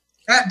 So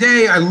that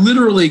day, I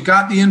literally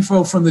got the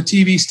info from the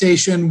TV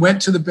station,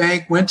 went to the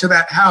bank, went to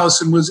that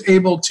house, and was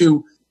able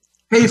to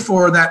pay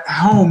for that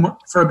home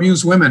for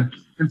abused women.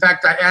 In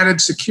fact, I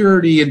added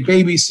security and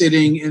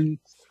babysitting and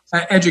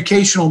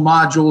educational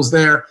modules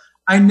there.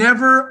 I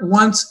never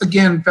once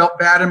again felt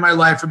bad in my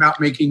life about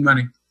making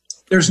money.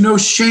 There's no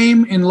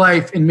shame in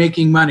life in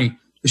making money.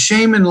 The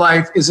shame in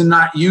life is in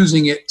not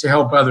using it to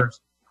help others.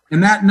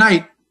 And that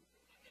night,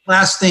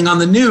 last thing on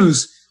the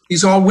news,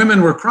 these all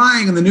women were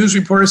crying, and the news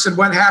reporter said,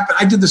 what happened?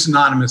 I did this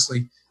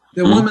anonymously.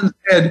 The woman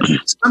said,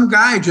 some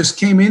guy just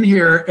came in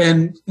here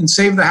and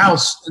saved the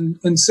house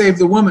and saved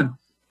the woman.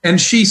 And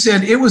she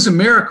said, it was a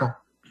miracle.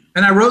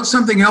 And I wrote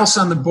something else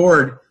on the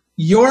board.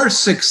 Your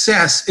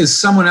success is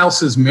someone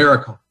else's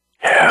miracle.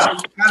 Yeah. So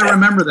you've got to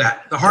remember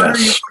that. The harder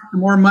you work, the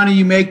more money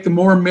you make, the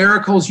more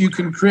miracles you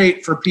can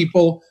create for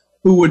people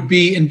who would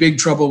be in big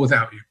trouble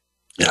without you.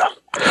 Yeah.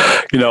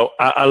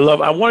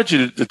 I wanted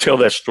you to tell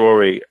that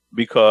story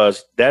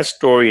because that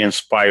story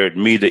inspired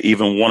me to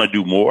even want to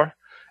do more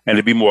and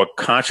to be more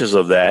conscious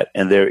of that.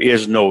 And there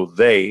is no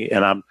they.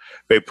 And I'm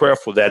very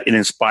prayerful that it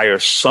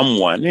inspires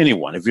someone,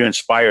 anyone. If you're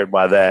inspired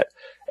by that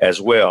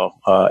as well,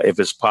 if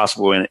it's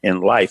possible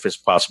in life, it's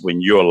possible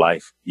in your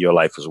life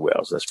as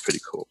well. So that's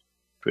pretty cool.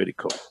 Pretty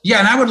cool. Yeah,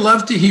 and I would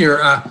love to hear.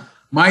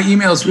 My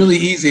email is really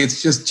easy.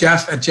 It's just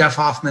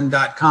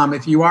jeff@jeffhoffman.com.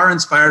 If you are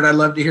inspired, I'd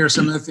love to hear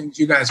some of the things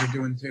you guys are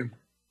doing too.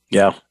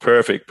 Yeah,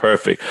 perfect.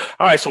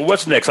 All right, so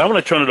what's next? I want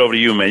to turn it over to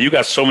you, man. You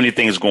got so many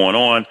things going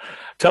on.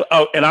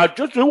 And I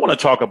just want to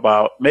talk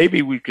about,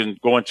 maybe we can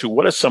go into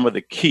what are some of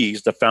the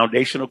keys, the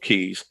foundational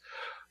keys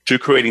to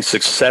creating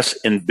success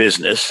in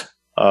business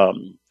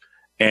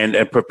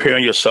and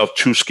preparing yourself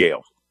to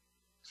scale.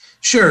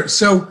 Sure.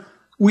 So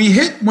we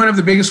hit one of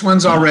the biggest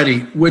ones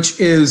already, which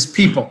is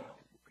people.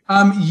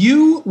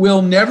 You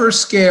will never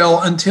scale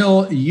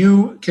until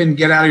you can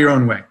get out of your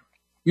own way.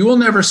 You will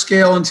never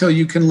scale until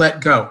you can let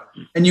go.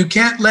 And you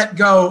can't let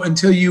go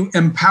until you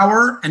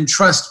empower and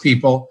trust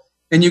people.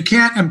 And you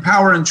can't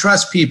empower and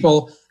trust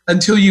people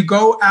until you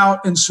go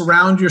out and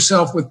surround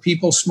yourself with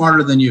people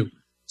smarter than you.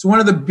 So one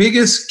of the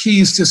biggest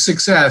keys to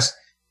success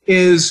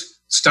is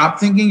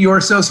stop thinking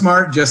you're so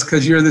smart just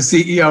because you're the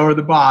CEO or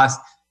the boss,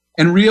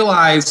 and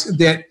realize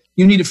that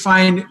you need to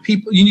find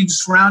people, you need to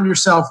surround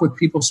yourself with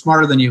people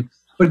smarter than you.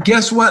 But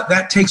guess what?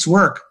 That takes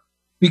work,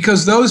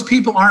 because those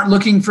people aren't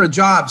looking for a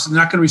job, so they're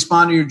not going to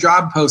respond to your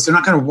job post. They're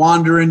not going to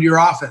wander into your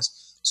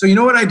office. So you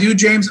know what I do,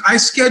 James? I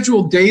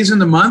schedule days in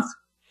the month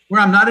where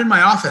I'm not in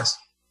my office.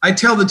 I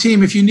tell the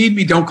team, if you need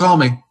me, don't call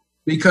me,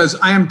 because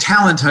I am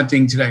talent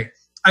hunting today.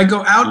 I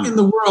go out in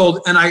the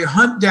world and I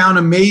hunt down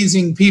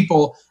amazing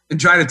people and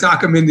try to talk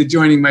them into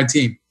joining my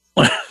team.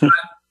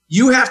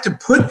 You have to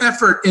put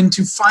effort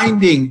into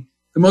finding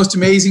the most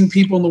amazing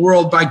people in the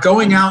world by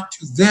going out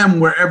to them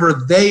wherever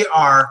they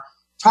are,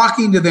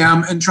 talking to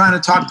them and trying to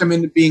talk them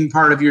into being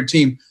part of your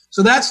team.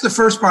 So that's the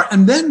first part.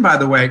 And then, by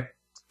the way,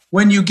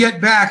 when you get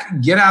back,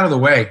 get out of the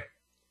way.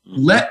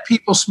 Let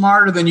people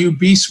smarter than you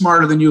be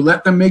smarter than you.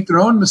 Let them make their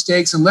own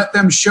mistakes and let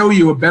them show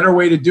you a better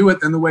way to do it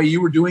than the way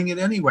you were doing it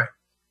anyway.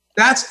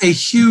 That's a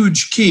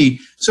huge key.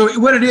 So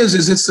what it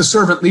is it's the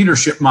servant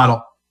leadership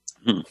model.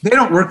 They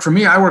don't work for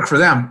me. I work for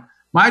them.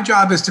 My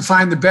job is to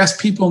find the best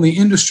people in the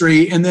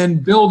industry and then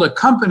build a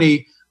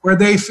company where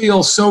they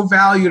feel so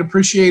valued,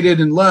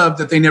 appreciated, and loved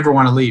that they never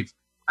want to leave.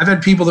 I've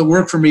had people that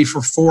work for me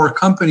for 4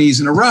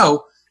 companies in a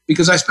row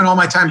because I spend all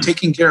my time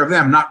taking care of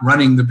them, not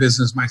running the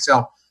business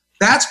myself.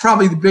 That's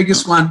probably the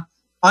biggest one.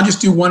 I'll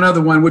just do one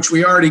other one, which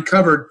we already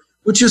covered,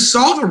 which is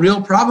solve a real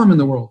problem in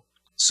the world.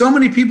 So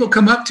many people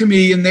come up to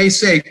me and they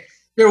say,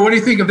 here, what do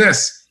you think of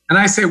this? And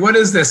I say, what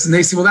is this? And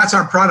they say, well, that's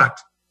our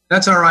product.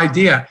 That's our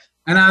idea.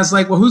 And I was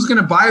like, well, who's going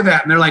to buy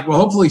that? And they're like, well,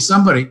 hopefully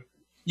somebody.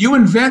 You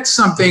invent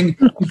something,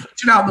 you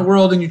put it out in the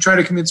world, and you try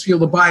to convince people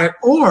to buy it.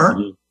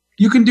 Or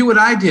you can do what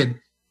I did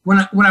when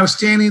I was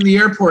standing in the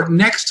airport.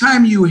 Next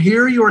time you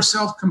hear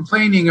yourself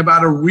complaining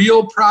about a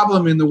real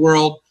problem in the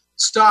world,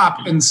 stop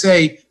and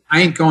say,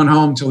 I ain't going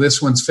home till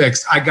this one's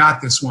fixed. I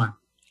got this one.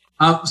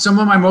 Some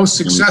of my most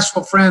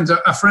successful friends,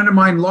 a friend of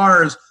mine,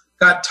 Lars,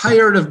 got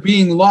tired of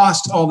being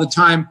lost all the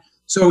time.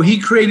 So he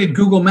created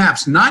Google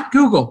Maps, not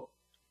Google.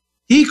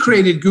 He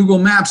created Google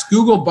Maps.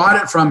 Google bought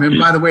it from him,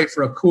 by the way,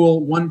 for a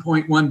cool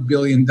 $1.1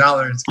 billion.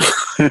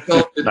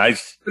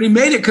 Nice. But he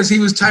made it because he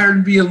was tired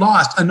of being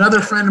lost. Another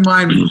friend of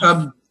mine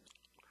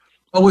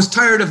was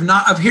tired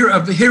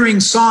of hearing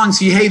songs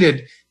he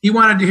hated. He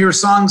wanted to hear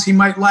songs he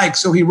might like,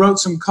 so he wrote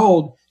some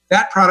code.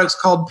 That product's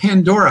called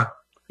Pandora.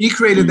 He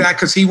created that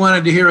because he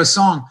wanted to hear a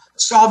song.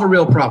 Solve a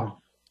real problem.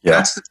 Yeah.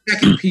 That's the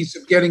second piece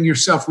of getting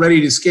yourself ready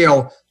to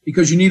scale,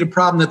 because you need a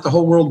problem that the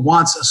whole world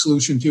wants a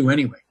solution to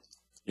anyway.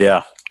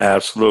 Yeah,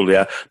 absolutely.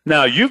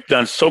 Now, you've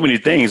done so many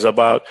things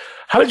about,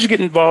 how did you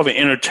get involved in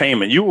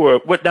entertainment? You were,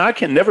 now I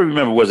can never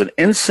remember, was it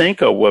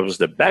NSYNC or what was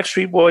the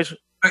Backstreet Boys?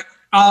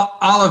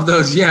 All of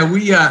those,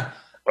 yeah.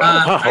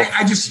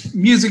 I just,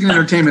 music and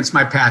entertainment's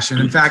my passion.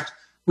 In fact,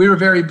 we were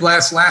very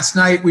blessed. Last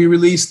night, we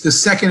released the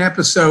second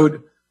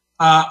episode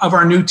of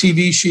our new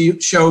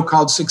TV show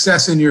called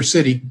Success in Your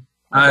City.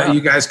 You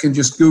guys can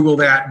just Google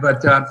that.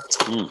 But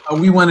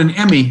we won an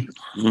Emmy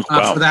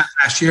for that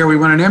last year. We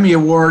won an Emmy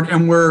Award,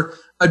 and we're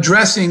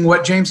addressing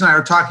what James and I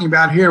are talking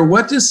about here.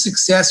 What does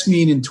success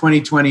mean in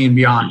 2020 and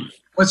beyond?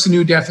 What's the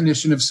new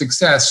definition of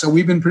success? So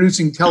we've been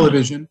producing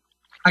television.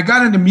 I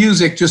got into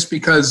music just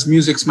because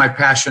music's my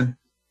passion,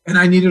 and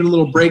I needed a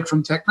little break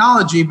from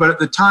technology. But at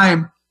the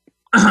time,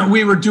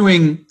 we were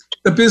doing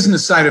the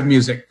business side of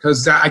music,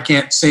 because I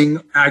can't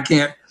sing, I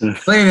can't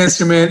play an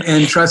instrument,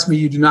 and trust me,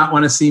 you do not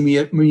want to see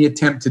me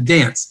attempt to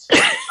dance.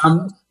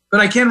 But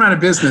I can run a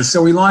business.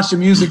 So we launched a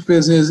music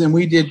business, and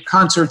we did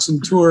concerts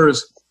and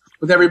tours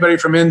with everybody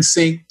from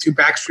NSYNC to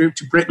Backstreet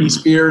to Britney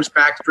Spears,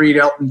 Backstreet,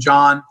 Elton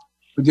John.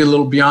 We did a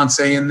little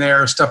Beyonce in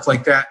there, stuff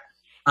like that.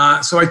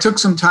 So I took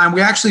some time.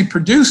 We actually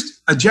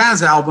produced a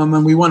jazz album,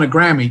 and we won a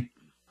Grammy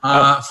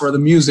for the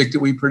music that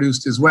we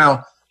produced as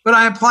well. But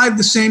I applied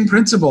the same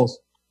principles.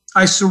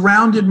 I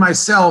surrounded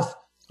myself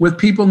with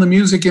people in the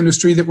music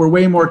industry that were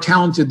way more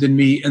talented than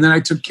me, and then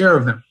I took care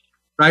of them,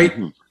 right?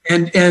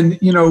 And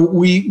you know,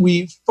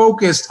 we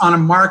focused on a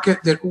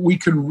market that we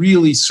could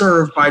really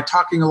serve by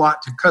talking a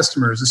lot to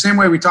customers. The same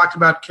way we talked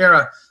about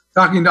Kara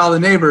talking to all the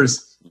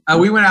neighbors.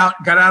 We went out,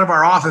 got out of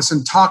our office,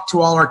 and talked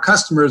to all our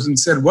customers and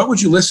said, what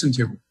would you listen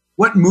to?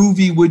 What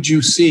movie would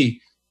you see?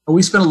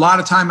 We spent a lot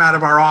of time out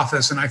of our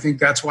office, and I think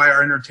that's why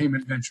our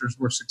entertainment ventures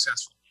were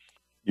successful.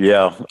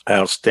 Yeah,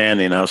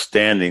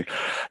 outstanding.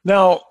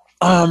 Now,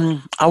 I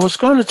was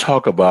going to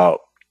talk about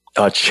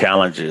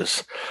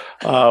challenges.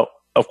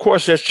 Of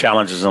course, there's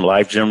challenges in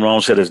life. Jim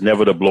Rohn said it's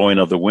never the blowing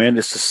of the wind.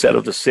 It's the set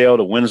of the sail.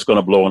 The wind is going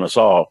to blow on us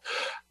all.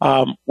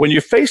 When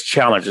you face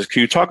challenges,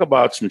 can you talk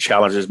about some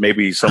challenges,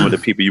 maybe some of the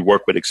people you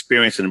work with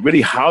experience, and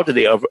really how do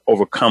they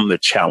overcome the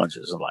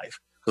challenges in life?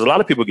 Because a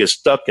lot of people get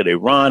stuck and they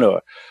run,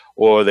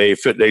 or they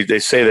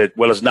say that,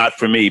 well, it's not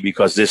for me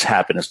because this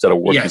happened, instead of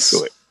working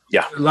through it.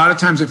 Yeah. A lot of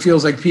times it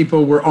feels like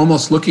people were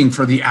almost looking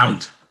for the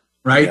out,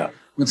 right? Yeah.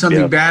 When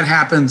something bad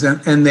happens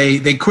and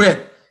they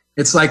quit,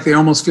 it's like they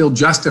almost feel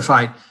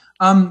justified.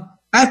 I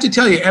have to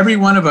tell you, every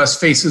one of us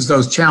faces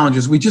those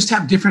challenges. We just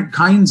have different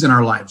kinds in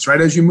our lives, right?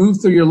 As you move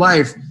through your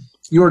life,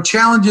 your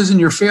challenges and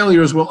your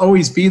failures will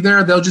always be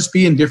there. They'll just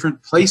be in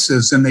different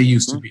places than they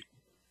used to be.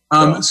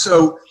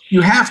 So you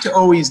have to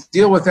always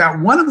deal with that.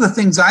 One of the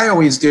things I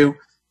always do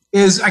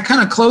is I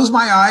kind of close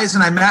my eyes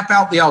and I map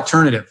out the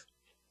alternative.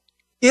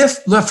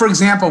 If, for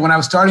example, when I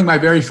was starting my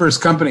very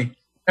first company,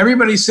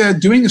 everybody said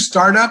doing a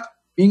startup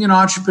being an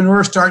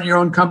entrepreneur, starting your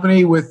own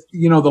company with,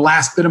 the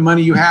last bit of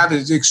money you have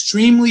is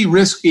extremely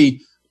risky.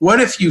 What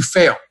if you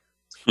fail?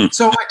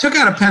 So I took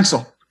out a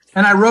pencil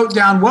and I wrote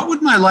down, what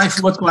would my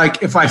life look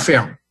like if I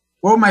failed?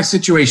 What would my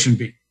situation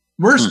be?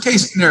 Worst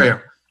case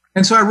scenario.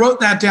 And so I wrote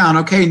that down.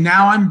 Okay,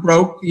 now I'm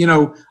broke.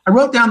 I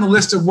wrote down the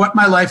list of what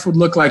my life would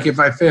look like if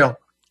I failed.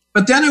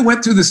 But then I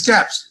went through the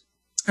steps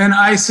and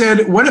I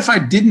said, what if I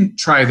didn't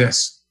try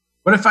this?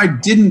 What if I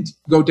didn't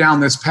go down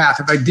this path?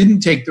 If I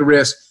didn't take the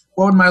risk,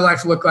 what would my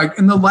life look like?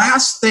 And the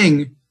last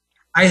thing,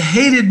 I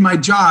hated my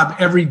job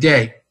every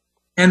day.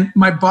 And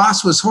my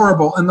boss was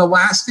horrible. And the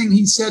last thing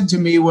he said to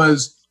me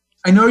was,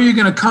 I know you're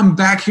going to come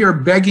back here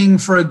begging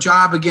for a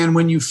job again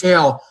when you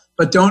fail,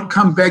 but don't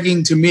come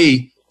begging to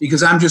me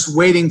because I'm just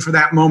waiting for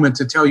that moment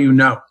to tell you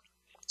no.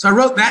 So I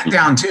wrote that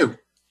down too.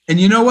 And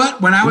you know what?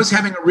 When I was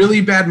having a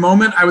really bad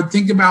moment, I would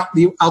think about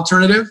the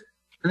alternative.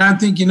 And I would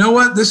think, you know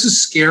what? This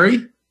is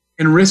scary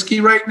and risky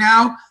right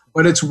now,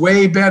 but it's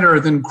way better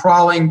than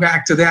crawling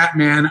back to that,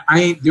 man. I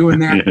ain't doing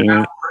that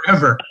now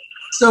forever.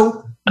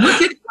 So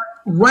look at,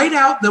 write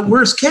out the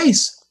worst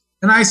case.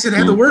 And I said,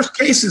 hey, the worst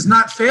case is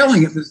not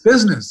failing at this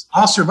business.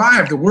 I'll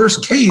survive. The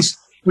worst case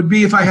would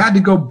be if I had to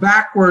go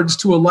backwards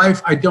to a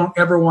life I don't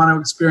ever want to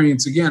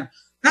experience again.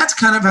 That's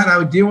kind of how I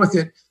would deal with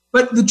it.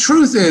 But the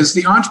truth is,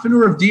 the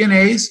entrepreneur of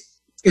DNAs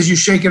is you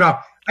shake it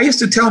off. I used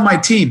to tell my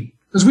team,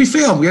 because we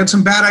failed, we had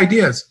some bad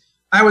ideas.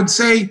 I would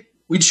say,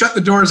 we'd shut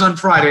the doors on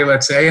Friday,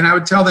 let's say, and I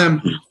would tell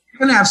them, you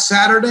can have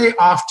Saturday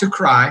off to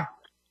cry.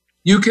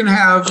 You can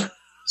have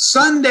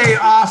Sunday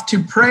off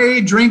to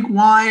pray, drink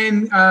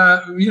wine,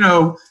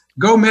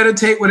 go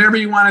meditate, whatever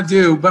you want to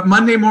do. But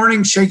Monday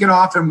morning, shake it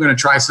off. I'm going to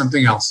try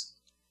something else.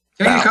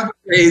 Take a couple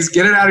of days,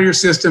 get it out of your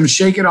system,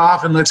 shake it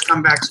off, and let's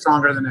come back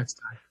stronger the next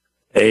time.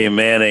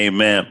 Amen.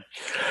 Amen.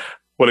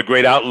 What a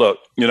great outlook.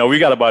 We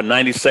got about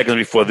 90 seconds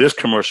before this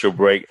commercial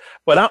break,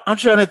 but I'm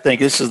trying to think,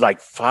 this is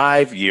like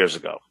 5 years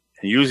ago.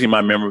 And usually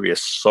my memory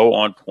is so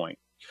on point.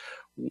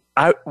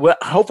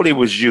 Hopefully it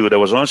was you that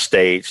was on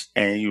stage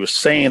and you were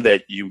saying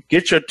that you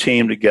get your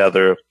team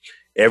together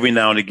every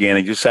now and again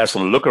and you just ask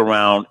them to look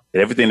around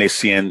at everything they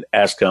see and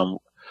ask them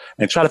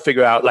and try to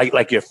figure out,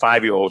 like your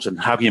 5-year-olds, and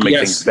how can you make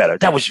things better?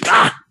 That was you.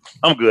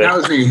 I'm good. That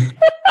was me.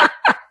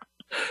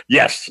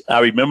 Yes, I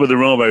remember the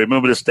room. I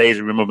remember the stage. I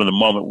remember the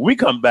moment. When we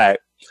come back,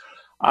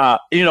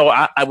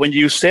 when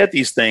you said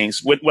these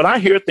things, when I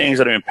hear things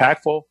that are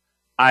impactful,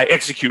 I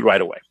execute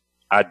right away.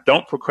 I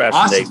don't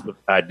procrastinate with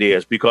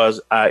ideas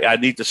because I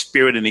need the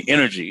spirit and the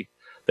energy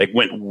that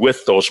went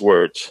with those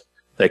words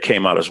that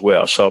came out as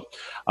well. So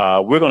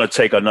we're going to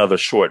take another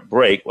short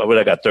break.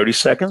 I got 30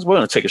 seconds. We're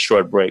going to take a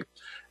short break.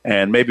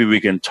 And maybe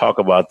we can talk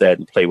about that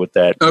and play with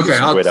that. Okay,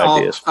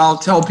 I'll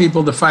tell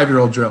people the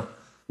 5-year-old drill.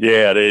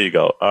 Yeah, there you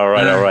go. All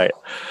right.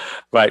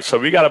 Right, so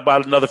we got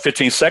about another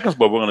 15 seconds,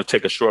 but we're going to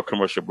take a short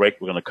commercial break.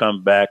 We're going to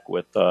come back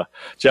with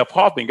Jeff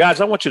Hoffman. Guys,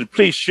 I want you to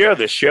please share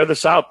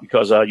this out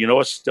because,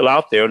 it's still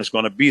out there and it's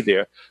going to be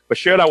there. But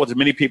share it out with as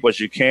many people as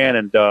you can.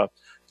 And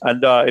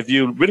if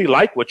you really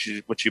like what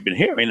you've been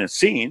hearing and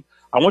seeing,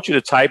 I want you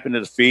to type into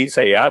the feed,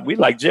 say, we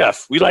like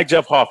Jeff. We like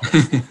Jeff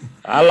Hoffman.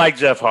 I like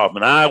Jeff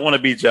Hoffman. I want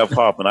to be Jeff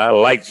Hoffman. I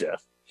like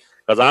Jeff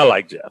because I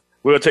like Jeff.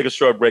 We're going to take a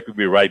short break. We'll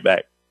be right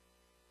back.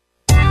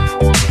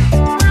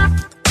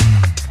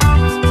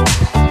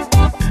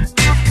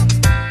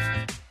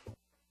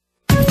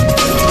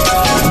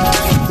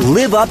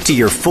 Live up to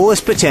your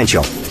fullest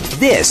potential.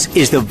 This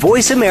is the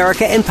Voice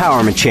America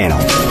Empowerment Channel.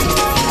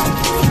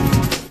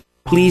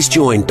 Please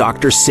join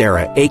Dr.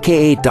 Sarah,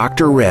 a.k.a.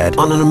 Dr. Red,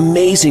 on an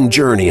amazing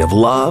journey of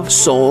love,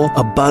 soul,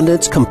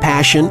 abundance,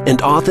 compassion,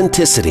 and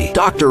authenticity.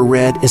 Dr.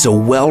 Red is a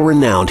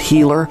well-renowned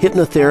healer,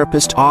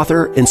 hypnotherapist,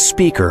 author, and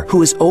speaker who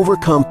has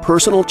overcome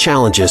personal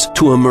challenges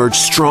to emerge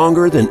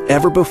stronger than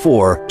ever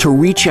before to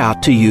reach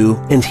out to you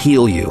and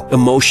heal you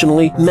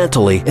emotionally,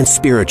 mentally, and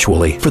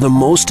spiritually for the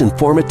most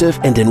informative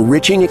and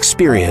enriching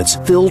experience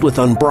filled with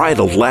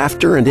unbridled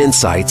laughter and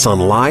insights on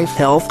life,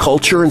 health,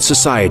 culture, and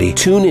society.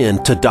 Tune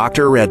in to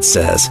Dr. Red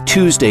Says,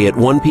 Tuesday at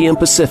 1 p.m.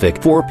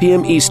 Pacific, 4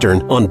 p.m.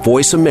 Eastern on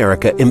Voice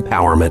America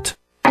Empowerment.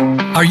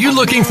 Are you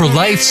looking for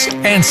life's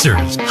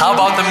answers? How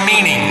about the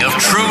meaning of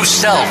true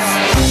self?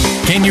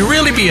 Can you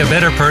really be a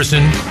better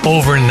person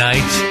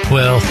overnight?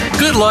 Well,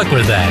 good luck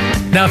with that.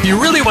 Now, if you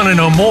really want to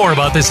know more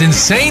about this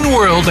insane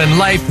world and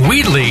life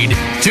we lead,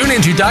 tune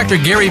into Dr.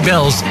 Gary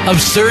Bell's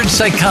Absurd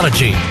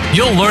Psychology.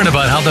 You'll learn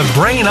about how the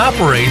brain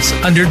operates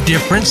under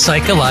different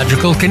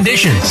psychological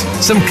conditions.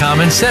 Some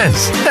common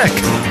sense. Heck,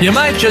 you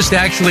might just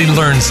actually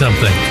learn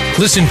something.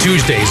 Listen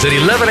Tuesdays at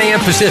 11 a.m.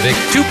 Pacific,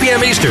 2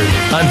 p.m. Eastern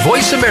on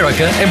Voice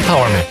America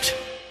Empowerment.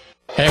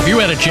 Have you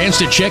had a chance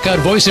to check out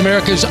Voice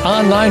America's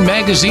online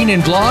magazine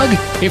and blog?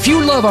 If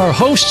you love our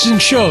hosts and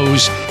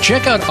shows,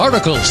 Check out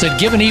articles that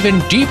give an even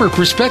deeper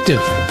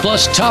perspective,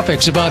 plus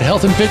topics about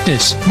health and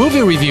fitness,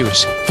 movie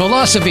reviews,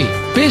 philosophy,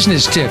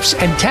 business tips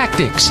and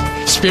tactics,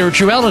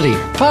 spirituality,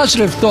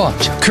 positive thought,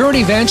 current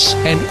events,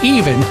 and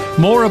even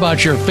more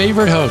about your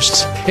favorite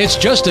hosts. It's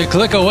just a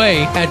click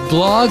away at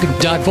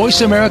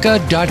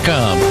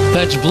blog.voiceamerica.com.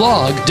 That's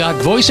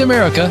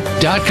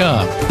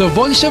blog.voiceamerica.com. The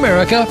Voice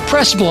America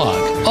Press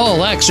Blog.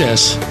 All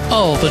access,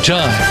 all the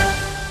time.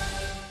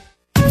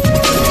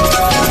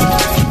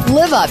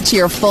 Live up to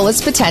your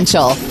fullest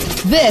potential.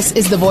 This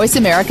is the Voice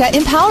America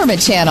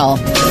Empowerment Channel.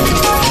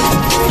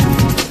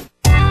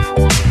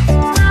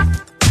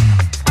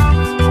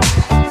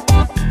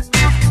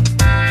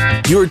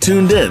 You're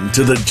tuned in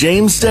to The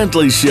James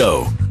Dentley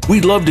Show.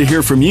 We'd love to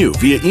hear from you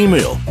via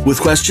email with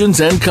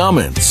questions and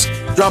comments.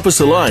 Drop us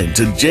a line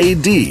to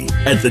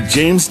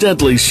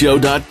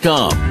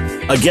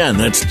jd@thejamesdentleyshow.com. Again,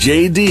 that's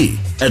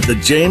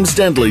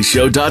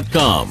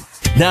jd@thejamesdentleyshow.com.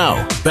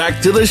 Now,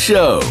 back to the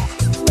show.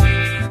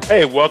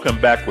 Hey, welcome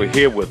back. We're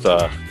here with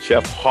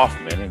Jeff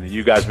Hoffman, and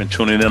you guys have been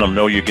tuning in. I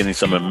know you're getting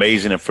some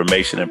amazing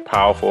information and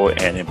powerful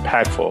and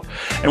impactful.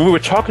 And we were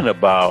talking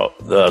about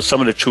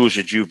some of the tools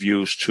that you've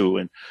used to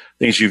and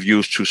things you've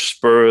used to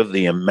spur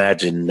the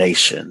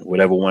imagination,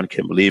 whatever one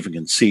can believe and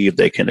conceive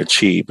they can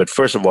achieve. But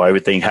first of all,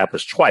 everything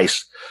happens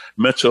twice: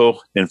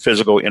 mental and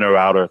physical, inner,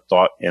 outer,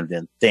 thought, and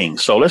then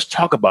things. So let's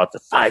talk about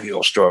the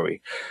 5-year-old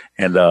story.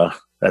 And I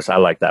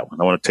like that one.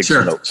 I want to take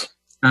some notes.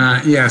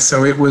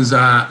 So it was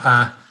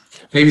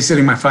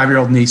babysitting my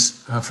 5-year-old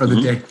niece for the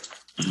day,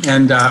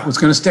 and was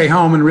going to stay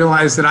home and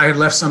realized that I had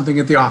left something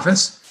at the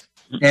office.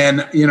 And,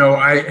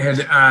 I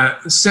had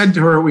said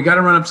to her, we got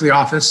to run up to the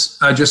office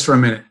just for a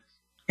minute.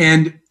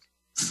 And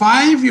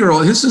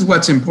 5-year-old, this is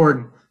what's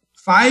important.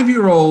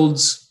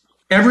 5-year-olds,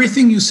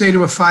 everything you say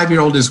to a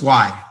 5-year-old is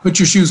why. Put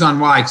your shoes on,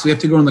 why? Because we have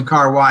to go in the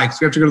car, why? Because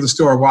we have to go to the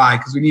store, why?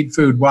 Because we need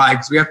food, why?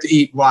 Because we have to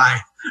eat,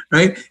 why?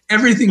 Right?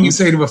 Everything you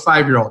say to a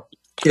 5-year-old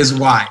is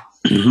why.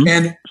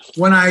 And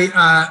when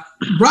I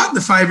brought the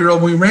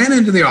 5-year-old, we ran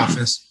into the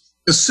office.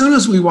 As soon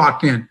as we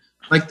walked in,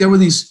 like there were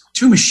these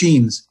 2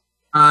 machines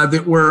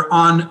that were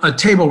on a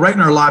table right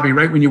in our lobby.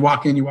 Right when you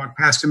walk in, you walk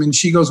past them. And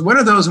she goes, "What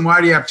are those and why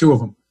do you have 2 of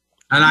them?"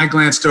 And I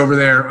glanced over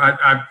there.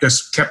 I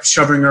just kept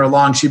shoving her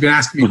along. She'd been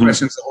asking me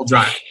questions the whole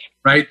drive,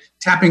 right?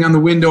 Tapping on the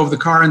window of the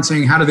car and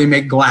saying, "How do they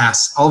make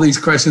glass?" All these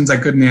questions I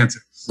couldn't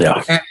answer.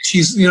 Yeah. And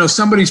she's,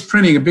 somebody's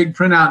printing a big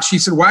printout. She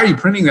said, "Why are you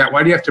printing that?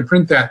 Why do you have to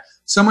print that?"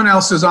 Someone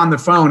else is on the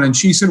phone. And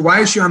she said, "Why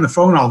is she on the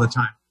phone all the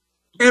time?"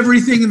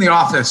 Everything in the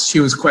office she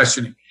was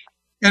questioning.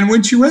 And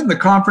when she went in the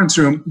conference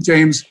room,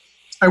 James,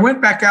 I went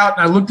back out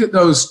and I looked at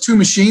those 2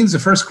 machines, the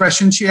first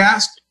question she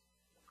asked.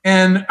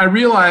 And I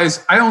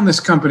realized I own this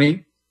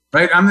company,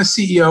 right? I'm the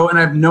CEO and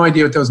I have no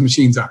idea what those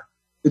machines are.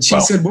 But she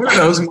said, "What are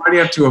those and why do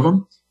you have 2 of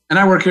them?" And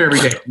I work here every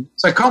day.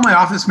 So I call my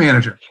office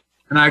manager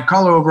and I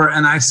call her over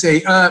and I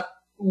say,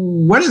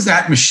 "What is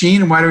that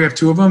machine and why do we have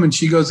 2 of them?" And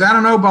she goes, "I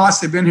don't know, boss.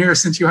 They've been here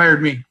since you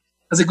hired me." I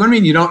was like, "What do you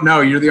mean you don't know?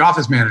 You're the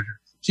office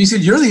manager." She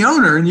said, "You're the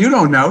owner and you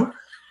don't know."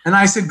 And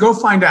I said, "Go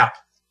find out."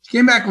 She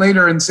came back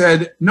later and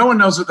said, "No one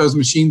knows what those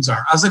machines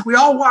are." I was like, "We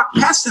all walk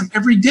past them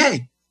every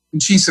day."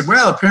 And she said,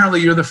 "Well,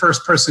 apparently you're the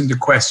first person to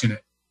question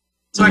it."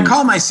 So I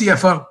call my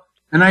CFO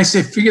and I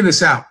say, "Figure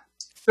this out."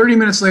 30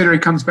 minutes later, he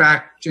comes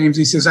back, James,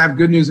 he says, "I have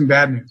good news and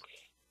bad news."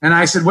 And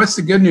I said, "What's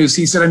the good news?"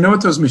 He said, "I know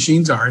what those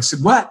machines are." I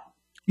said, "What?"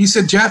 He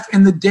said, "Jeff,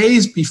 in the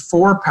days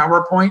before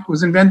PowerPoint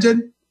was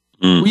invented,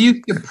 we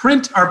used to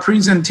print our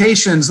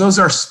presentations. Those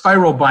are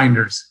spiral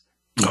binders."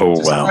 Oh,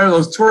 wow.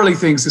 Those twirly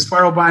things, the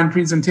spiral bind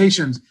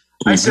presentations.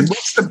 I said,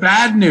 "What's the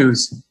bad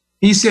news?"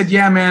 He said,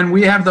 "Yeah, man,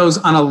 we have those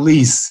on a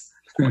lease."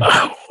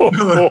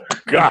 Oh,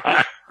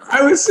 God.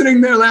 I was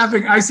sitting there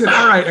laughing. I said,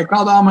 "All right." I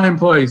called all my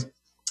employees.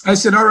 I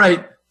said, "All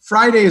right,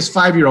 Friday is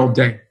 5-year-old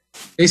day."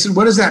 They said,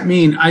 "What does that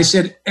mean?" I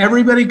said,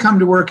 "Everybody come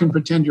to work and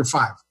pretend you're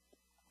 5.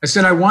 I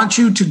said, "I want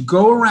you to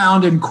go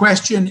around and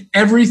question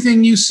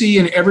everything you see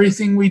and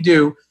everything we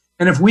do.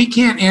 And if we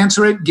can't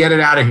answer it, get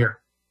it out of here.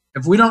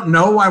 If we don't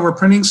know why we're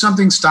printing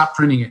something, stop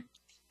printing it.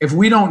 If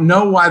we don't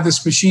know why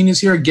this machine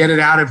is here, get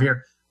it out of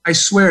here." I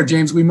swear,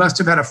 James, we must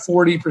have had a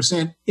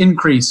 40%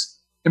 increase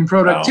in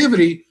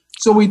productivity. Wow.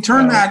 So we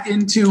turned that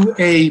into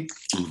a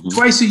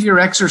twice-a-year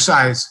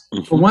exercise.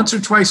 For once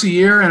or twice a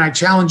year, and I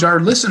challenge our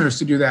listeners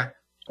to do that.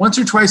 Once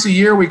or twice a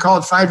year, we call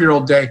it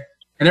 5-year-old day.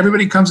 And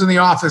everybody comes in the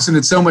office, and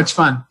it's so much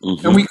fun.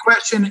 And we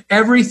question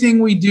everything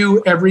we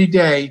do every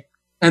day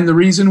and the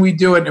reason we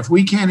do it. If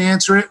we can't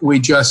answer it, we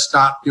just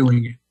stop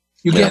doing it.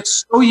 You get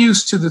so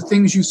used to the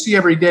things you see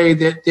every day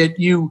that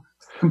you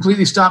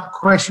completely stop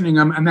questioning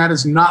them, and that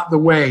is not the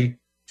way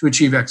to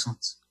achieve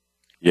excellence.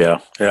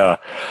 Yeah. Wow.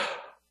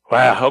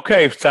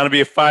 Okay, it's time to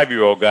be a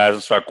 5-year-old, guys,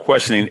 and start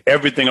questioning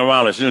everything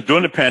around us.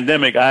 During the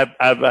pandemic,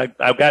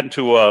 I've gotten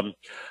to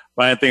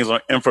buying things on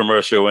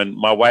infomercial, and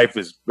my wife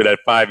is with that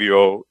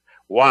 5-year-old.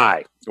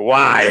 Why?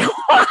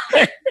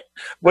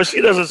 But she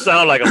doesn't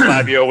sound like a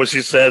 5-year-old when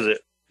she says it.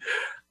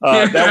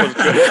 That was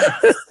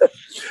good.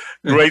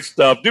 Great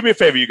stuff. Do me a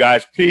favor, you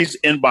guys. Please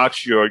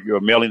inbox your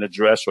mailing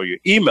address or your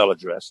email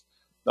address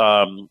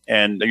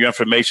and your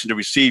information to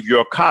receive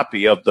your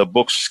copy of the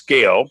book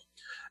Scale.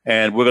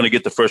 And we're going to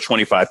get the first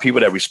 25 people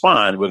that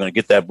respond. We're going to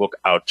get that book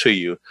out to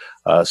you.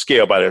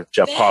 Scale by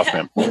Jeff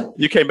Kaufman.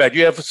 You came back.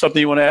 You have something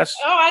you want to ask?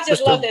 Oh, I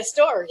just love that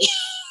story.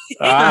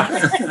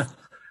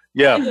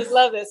 Yeah. I just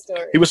love that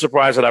story. He was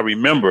surprised that I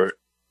remembered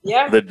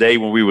the day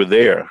when we were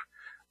there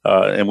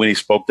and when he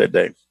spoke that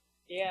day.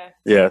 Yeah.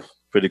 Yeah.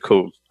 Pretty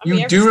cool.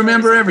 You do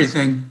remember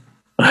everything.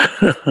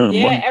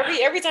 Yeah.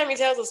 Every time he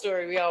tells a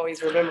story, we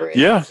always remember it.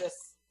 Yeah.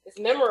 It's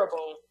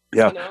memorable.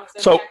 Yeah. You know,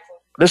 so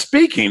the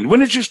speaking, when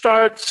did you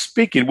start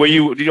speaking?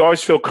 Did you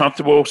always feel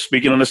comfortable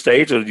speaking on the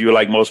stage, or did you,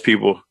 like most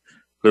people,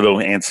 a little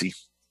antsy?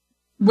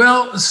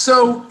 Well,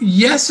 so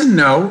yes and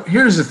no.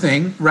 Here's the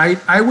thing, right?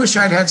 I wish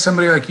I'd had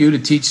somebody like you to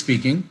teach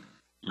speaking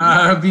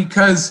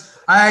because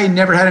I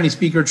never had any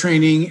speaker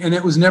training, and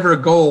it was never a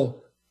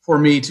goal for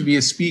me to be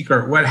a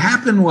speaker. What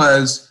happened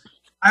was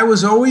I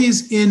was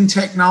always in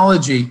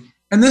technology,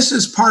 and this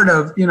is part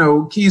of,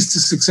 keys to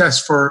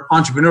success for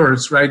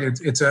entrepreneurs, right?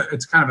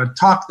 It's kind of a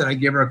talk that I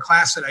give or a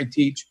class that I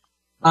teach.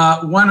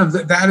 One of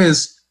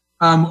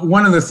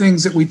the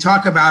things that we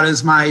talk about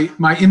is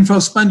my info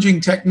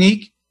sponging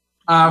technique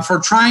for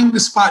trying to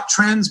spot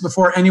trends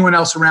before anyone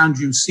else around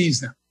you sees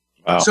them.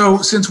 Wow. So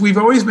since we've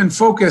always been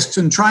focused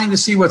on trying to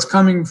see what's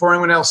coming before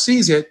anyone else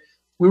sees it,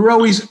 we were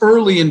always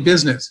early in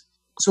business.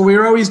 So we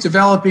were always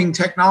developing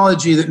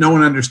technology that no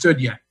one understood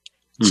yet.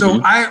 Mm-hmm.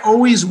 So I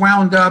always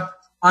wound up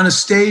on a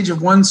stage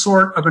of one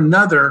sort of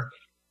another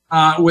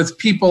with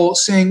people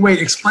saying,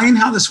 wait, explain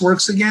how this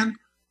works again.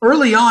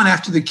 Early on,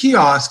 after the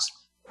kiosks,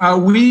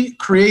 we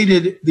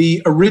created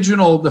the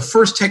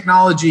first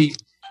technology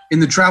in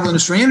the travel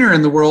industry and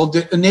in the world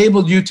that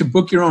enabled you to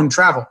book your own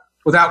travel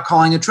without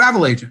calling a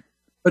travel agent.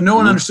 But no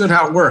one understood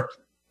how it worked.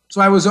 So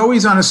I was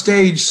always on a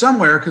stage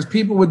somewhere because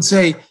people would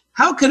say,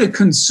 how could a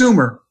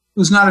consumer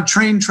who's not a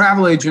trained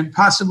travel agent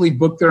possibly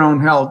book their own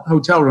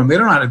hotel room? They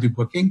don't know how to do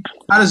booking.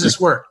 How does this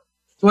work?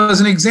 So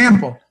as an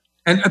example,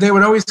 and they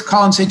would always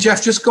call and say,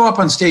 Jeff, just go up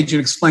on stage and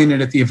explain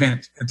it at the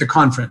event, at the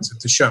conference, at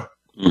the show.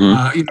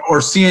 Mm-hmm. Or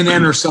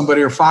CNN or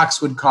somebody or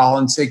Fox would call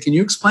and say, can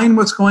you explain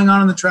what's going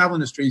on in the travel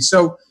industry?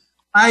 So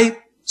I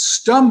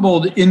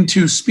stumbled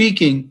into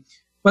speaking,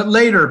 but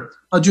later,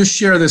 I'll just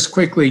share this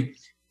quickly.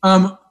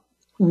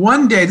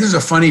 One day, this is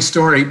a funny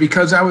story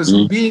because I was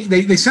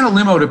they sent a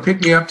limo to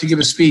pick me up to give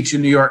a speech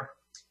in New York.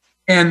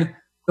 And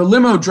the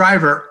limo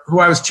driver who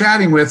I was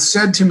chatting with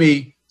said to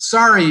me,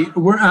 sorry,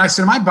 and I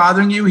said, am I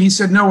bothering you? He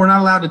said, no, we're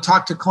not allowed to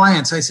talk to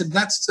clients. I said,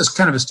 that's just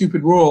kind of a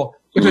stupid rule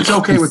if it's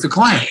okay with the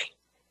client.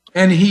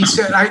 And he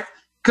said,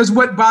 because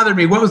what bothered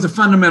me, what was the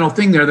fundamental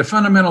thing there? The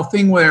fundamental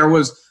thing there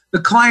was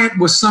the client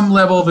was some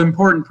level of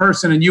important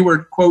person and you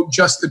were, quote,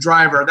 just the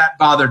driver. That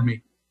bothered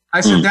me. I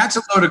said, that's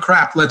a load of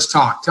crap. Let's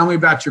talk. Tell me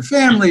about your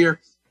family.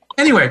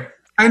 Anyway,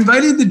 I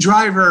invited the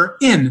driver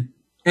in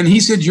and he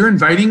said, you're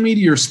inviting me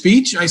to your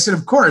speech? I said,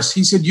 of course.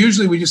 He said,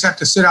 usually we just have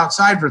to sit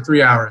outside for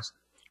 3 hours.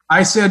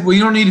 I said, well,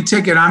 you don't need a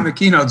ticket. I'm the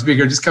keynote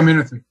speaker. Just come in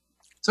with me.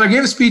 So I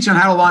gave a speech on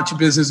how to launch a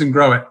business and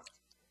grow it.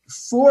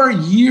 4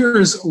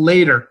 years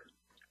later,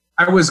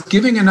 I was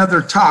giving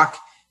another talk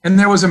and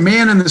there was a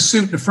man in the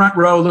suit in the front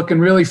row looking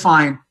really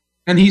fine.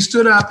 And he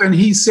stood up and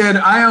he said,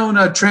 I own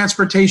a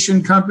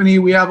transportation company.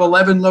 We have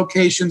 11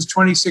 locations,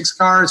 26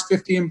 cars,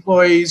 50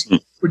 employees.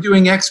 We're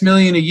doing X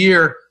million a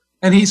year.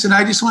 And he said,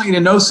 I just want you to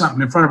know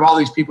something in front of all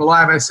these people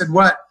live. I said,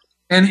 what?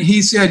 And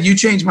he said, you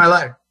changed my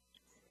life.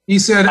 He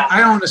said,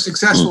 I own a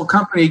successful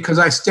company because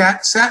I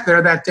sat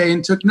there that day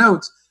and took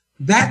notes.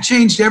 That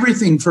changed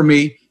everything for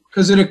me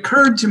because it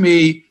occurred to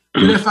me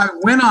that if I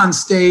went on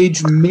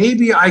stage,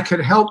 maybe I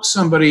could help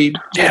somebody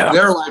make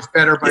their life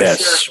better by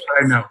sharing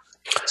what I know.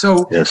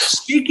 So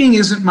speaking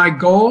isn't my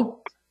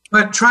goal,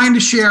 but trying to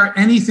share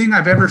anything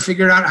I've ever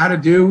figured out how to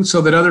do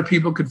so that other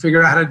people could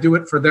figure out how to do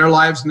it for their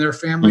lives and their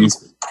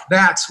families.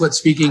 That's what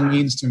speaking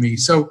means to me.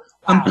 So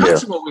I'm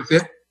comfortable with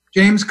it,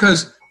 James,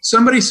 because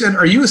somebody said,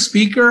 are you a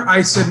speaker?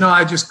 I said, no,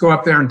 I just go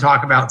up there and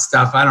talk about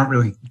stuff. I'm not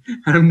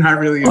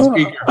really a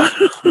speaker. I'm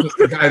just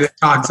the guy that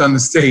talks on the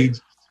stage.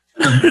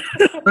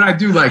 But I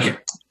do like it.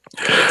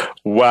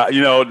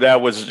 Wow,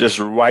 that was just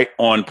right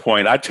on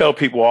point. I tell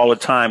people all the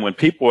time when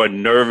people are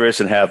nervous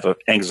and have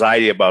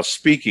anxiety about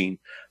speaking,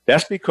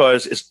 that's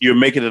because you're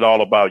making it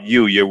all about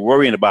you. You're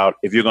worrying about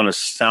if you're going to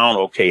sound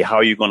okay,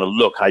 how you're going to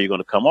look, how you're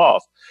going to come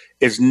off.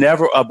 It's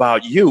never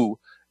about you.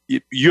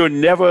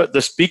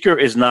 The speaker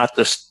is not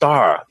the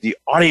star. The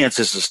audience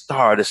is the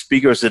star. The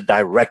speaker is the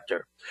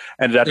director.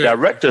 And that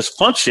director's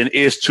function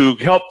is to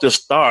help the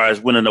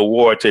stars win an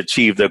award to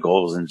achieve their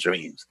goals and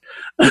dreams.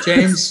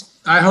 James,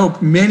 I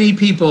hope many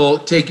people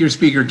take your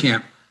speaker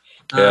camp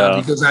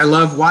because I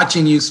love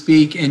watching you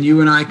speak and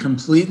you and I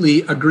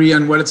completely agree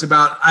on what it's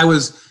about. I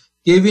was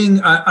giving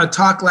a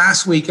talk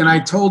last week and I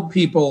told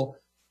people,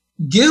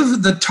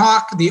 give the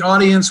talk the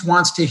audience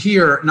wants to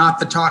hear, not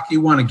the talk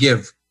you want to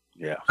give.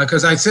 Yeah.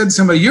 Because I said to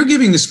somebody, you're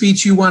giving the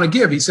speech you want to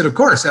give. He said, of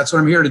course, that's what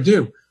I'm here to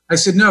do. I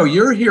said, no,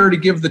 you're here to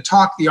give the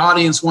talk the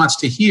audience wants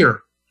to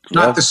hear,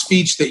 not the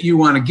speech that you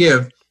want to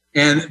give.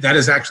 And that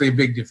is actually a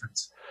big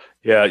difference.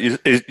 Yeah,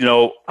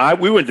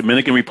 we were in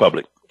Dominican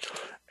Republic,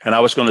 and I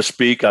was going to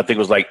speak. I think it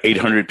was like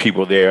 800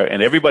 people there,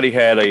 and everybody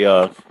had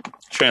a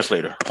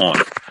translator on,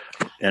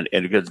 and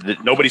because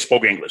nobody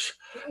spoke English,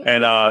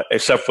 and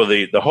except for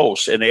the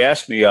host. And they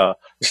asked me, they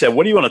said,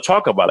 "What do you want to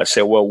talk about?" I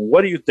said, "Well,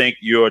 what do you think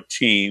your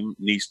team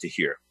needs to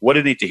hear? What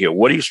do they need to hear?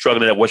 What are you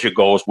struggling at? What's your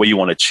goals? What do you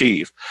want to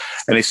achieve?"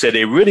 And they said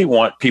they really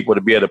want people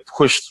to be able to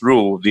push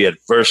through the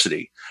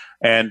adversity.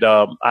 And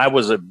I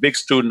was a big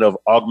student of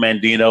Og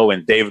Mandino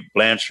and David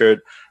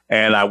Blanchard.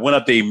 And I went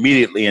up there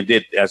immediately and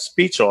did a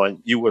speech on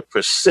 "You will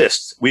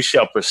persist. We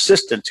shall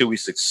persist until we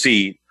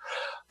succeed."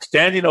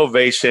 Standing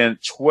ovation,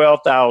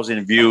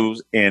 12,000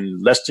 views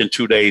in less than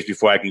 2 days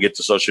before I can get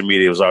to social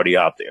media. It was already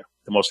out there.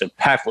 The most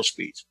impactful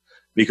speech,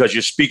 because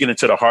you're speaking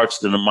into the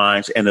hearts and the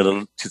minds and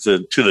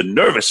to the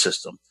nervous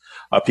system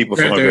of people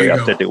from a very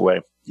authentic way.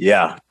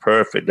 Yeah,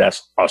 perfect.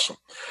 That's awesome.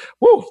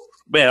 Woo,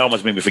 man, it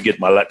almost made me forget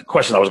the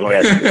question I was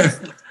going to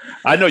ask you.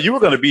 I know you were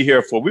going to be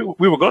here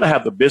we were going to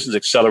have the Business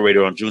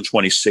Accelerator on June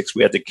 26th.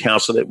 We had to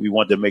cancel it. We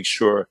wanted to make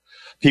sure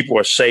people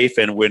are safe,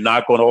 and we're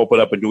not going to open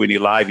up and do any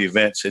live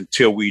events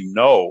until we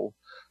know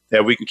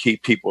that we can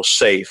keep people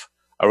safe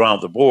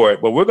around the board.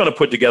 But we're going to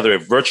put together a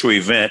virtual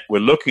event. We're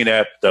looking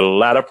at the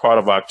latter part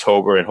of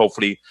October, and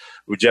hopefully,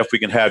 Jeff, we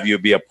can have you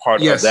be a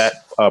part of that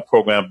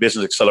program,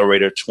 Business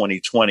Accelerator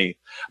 2020.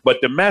 But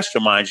the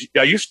masterminds,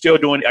 are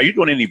you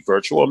doing any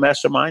virtual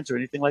masterminds or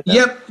anything like that?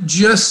 Yep,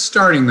 just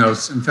starting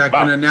those. In fact,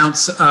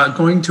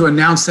 going to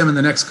announce them in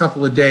the next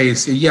couple of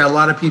days. Yeah, a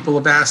lot of people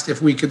have asked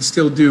if we could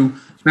still do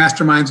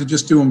masterminds and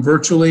just do them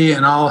virtually,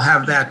 and I'll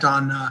have that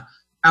on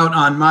out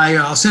on my.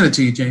 I'll send it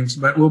to you, James.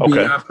 But we'll be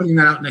putting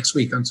that out next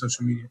week on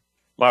social media.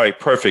 All right,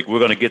 perfect. We're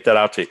going to get that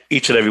out to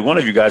each and every one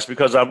of you guys,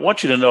 because I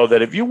want you to know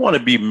that if you want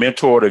to be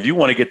mentored, if you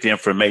want to get the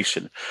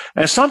information,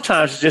 and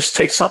sometimes it just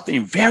takes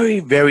something very,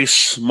 very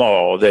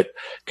small that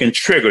can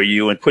trigger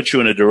you and put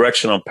you in a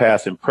direction on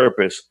path and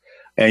purpose.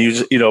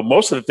 And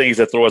most of the things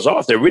that throw us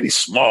off, they're really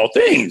small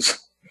things.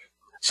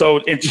 So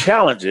in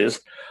challenges,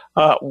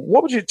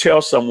 what would you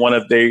tell someone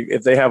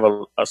if they have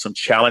some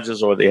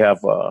challenges, or they have,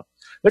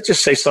 let's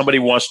just say somebody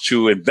wants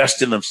to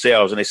invest in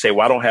themselves and they say,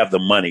 "Well, I don't have the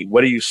money."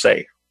 What do you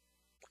say?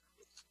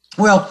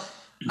 Well,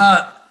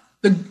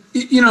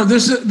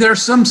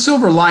 there's some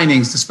silver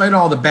linings. Despite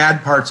all the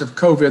bad parts of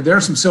COVID, there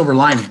are some silver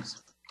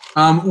linings,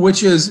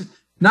 which is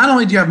not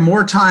only do you have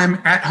more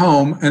time at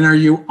home and are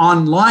you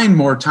online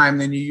more time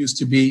than you used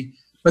to be,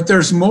 but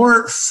there's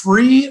more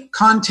free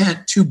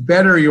content to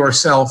better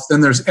yourself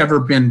than there's ever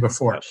been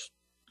before.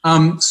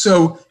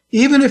 So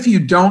even if you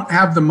don't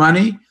have the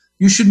money,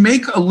 you should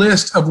make a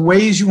list of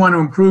ways you want to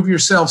improve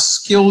yourself,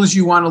 skills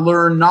you want to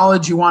learn,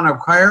 knowledge you want to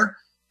acquire,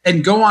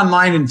 and go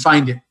online and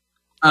find it.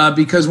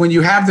 Because when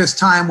you have this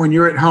time, when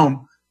you're at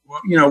home,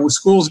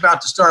 school's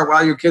about to start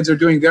while your kids are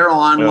doing their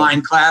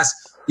online class,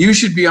 you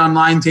should be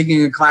online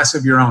taking a class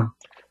of your own.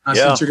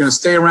 Since you're going to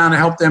stay around to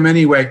help them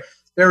anyway.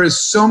 There is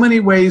so many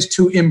ways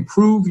to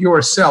improve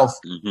yourself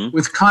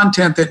with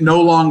content that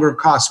no longer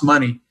costs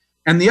money.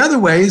 And the other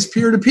way is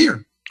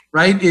peer-to-peer,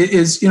 right? It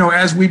is,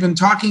 as we've been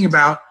talking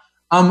about,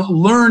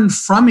 learn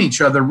from each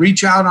other,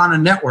 reach out on a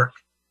network,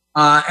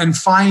 and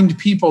find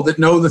people that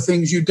know the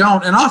things you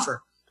don't and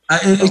offer.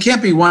 It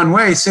can't be one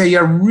way. Say, I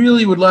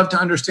really would love to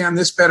understand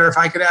this better if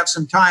I could have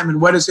some time, and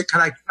what is it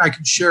I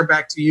could share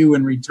back to you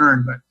in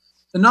return? But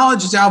the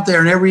knowledge is out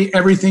there, and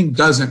everything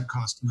doesn't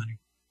cost money.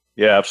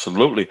 Yeah,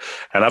 absolutely.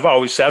 And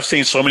I've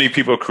seen so many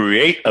people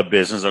create a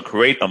business or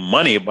create a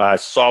money by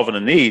solving a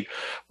need.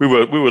 We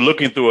were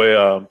looking through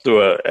an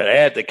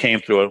ad that came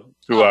through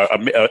our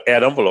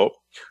ad envelope.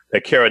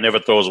 That Kara never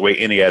throws away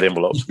any ad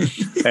envelopes,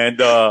 and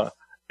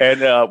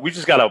we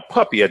just got a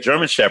puppy, a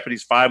German Shepherd.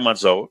 He's 5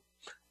 months old.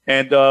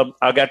 And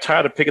I got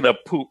tired of picking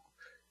up poop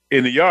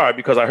in the yard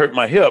because I hurt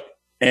my hip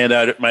and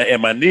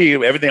my knee,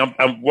 everything.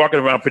 I'm walking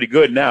around pretty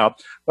good now,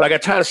 but I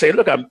got tired of saying,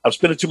 "Look, I'm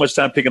spending too much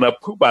time picking up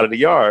poop out of the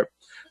yard."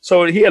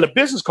 So he had a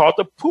business called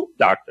the Poop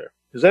Doctor.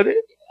 Is that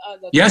it?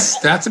 Yes,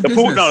 that's a business.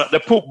 The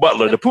Poop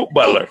Butler. The Poop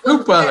Butler.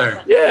 Poop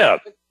Butler. Yeah.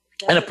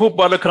 And the Poop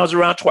Butler comes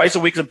around twice a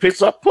week and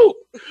picks up poop.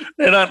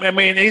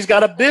 And he's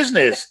got a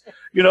business.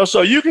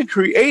 So you can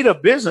create a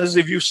business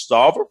if you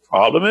solve a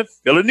problem and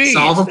fill a need.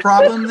 Solve a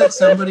problem that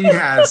somebody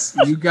has.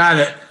 You got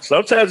it.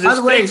 Sometimes it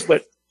stinks,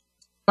 but...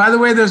 By the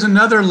way, there's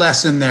another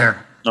lesson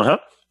there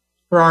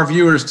for our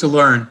viewers to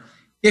learn.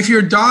 If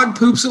your dog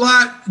poops a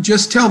lot,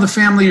 just tell the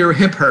family your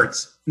hip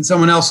hurts, and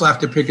someone else will have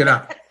to pick it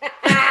up.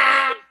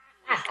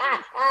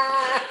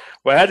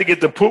 Well, I had to get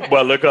the Poop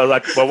Butler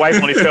because my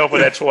wife only fell for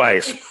that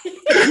twice.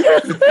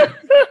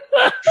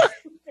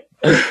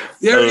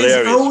 There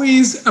is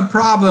always a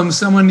problem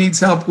someone needs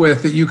help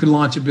with that you can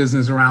launch a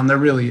business around. There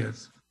really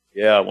is.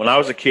 Yeah. When I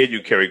was a kid,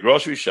 you carry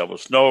groceries, shovel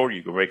snow,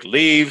 you can rake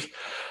leaves.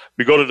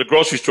 We go to the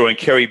grocery store and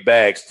carry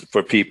bags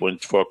for people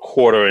and for a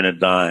quarter and a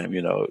dime.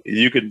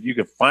 You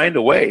can find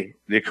a way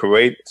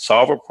to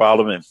solve a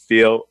problem and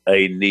fill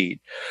a need.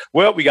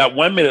 Well, we got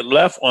 1 minute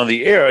left on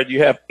the air. Do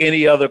you have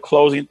any other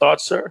closing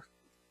thoughts, sir?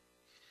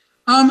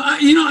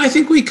 I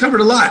think we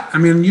covered a lot. I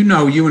mean,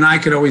 you and I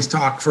could always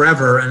talk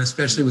forever, and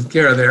especially with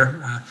Kara there.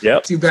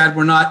 Yep. Too bad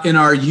we're not in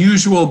our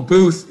usual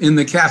booth in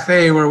the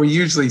cafe where we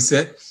usually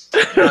sit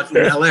out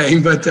in LA.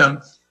 But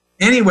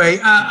anyway,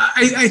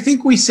 I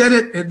think we said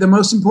it. The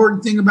most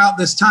important thing about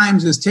this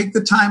times is take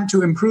the time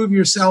to improve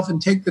yourself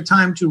and take the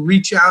time to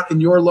reach out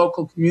in your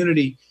local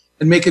community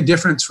and make a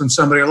difference from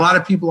somebody. A lot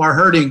of people are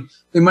hurting.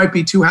 They might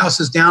be 2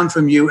 houses down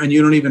from you and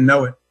you don't even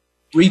know it.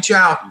 Reach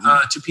out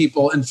to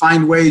people and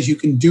find ways you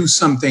can do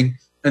something,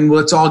 and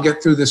let's all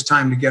get through this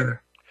time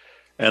together.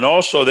 And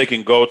also they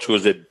can go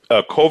to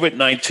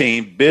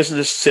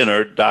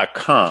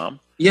COVID-19businesscenter.com.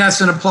 Yes,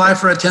 and apply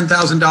for a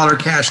 $10,000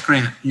 cash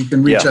grant. You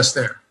can reach us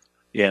there.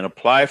 Yeah, and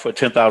apply for a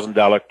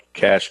 $10,000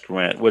 cash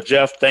grant. Well,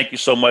 Jeff, thank you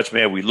so much,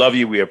 man. We love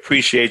you. We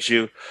appreciate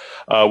you.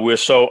 We're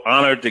so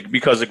honored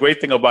because the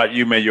great thing about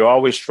you, man, you're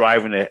always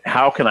striving to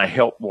how can I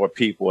help more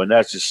people? And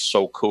that's just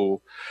so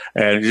cool.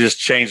 And it just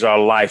changed our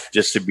life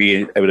just to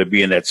be able to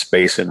be in that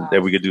space and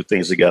that we could do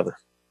things together.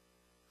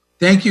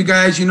 Thank you,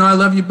 guys. I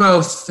love you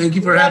both. Thank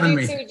you for having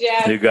me. Too,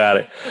 Jeff. You got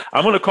it.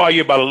 I'm going to call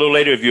you about a little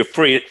later if you're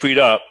freed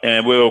up,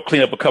 and we'll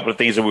clean up a couple of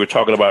things that we were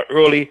talking about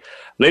early.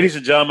 Ladies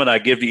and gentlemen, I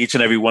give to each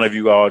and every one of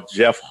you all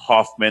Jeff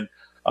Hoffman.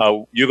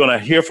 You're going to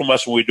hear from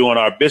us when we're doing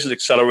our Business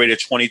Accelerator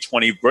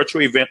 2020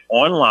 virtual event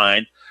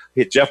online.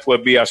 Jeff will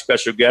be our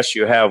special guest.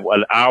 You'll have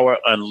an hour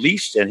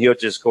unleashed, and he'll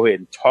just go ahead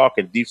and talk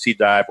and deep sea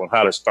dive on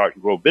how to start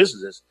and grow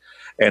businesses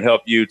and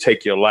help you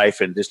take your life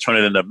and just turn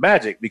it into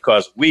magic,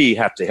 because we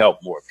have to help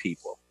more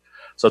people.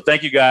 So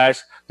thank you,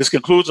 guys. This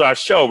concludes our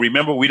show.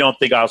 Remember, we don't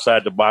think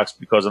outside the box,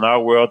 because in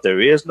our world, there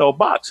is no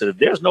box. And if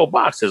there's no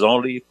box, there's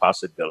only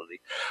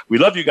possibility. We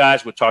love you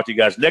guys. We'll talk to you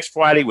guys next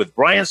Friday with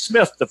Brian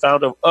Smith, the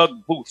founder of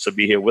UGG Boots, will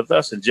be here with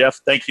us. And Jeff,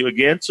 thank you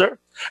again, sir.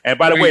 And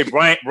by the way,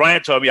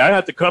 Brian told me I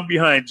have to come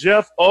behind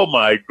Jeff. Oh,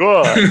 my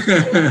God.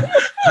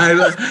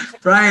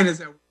 Brian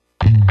is a...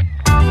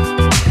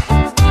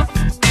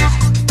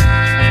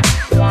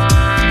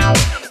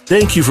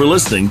 Thank you for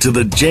listening to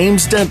The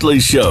James Dentley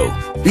Show.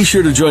 Be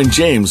sure to join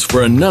James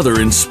for another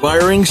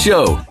inspiring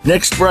show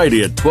next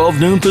Friday at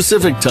 12 noon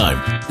Pacific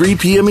Time, 3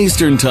 p.m.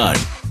 Eastern Time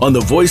on the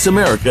Voice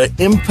America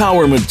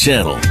Empowerment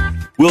Channel.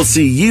 We'll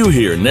see you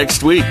here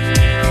next week.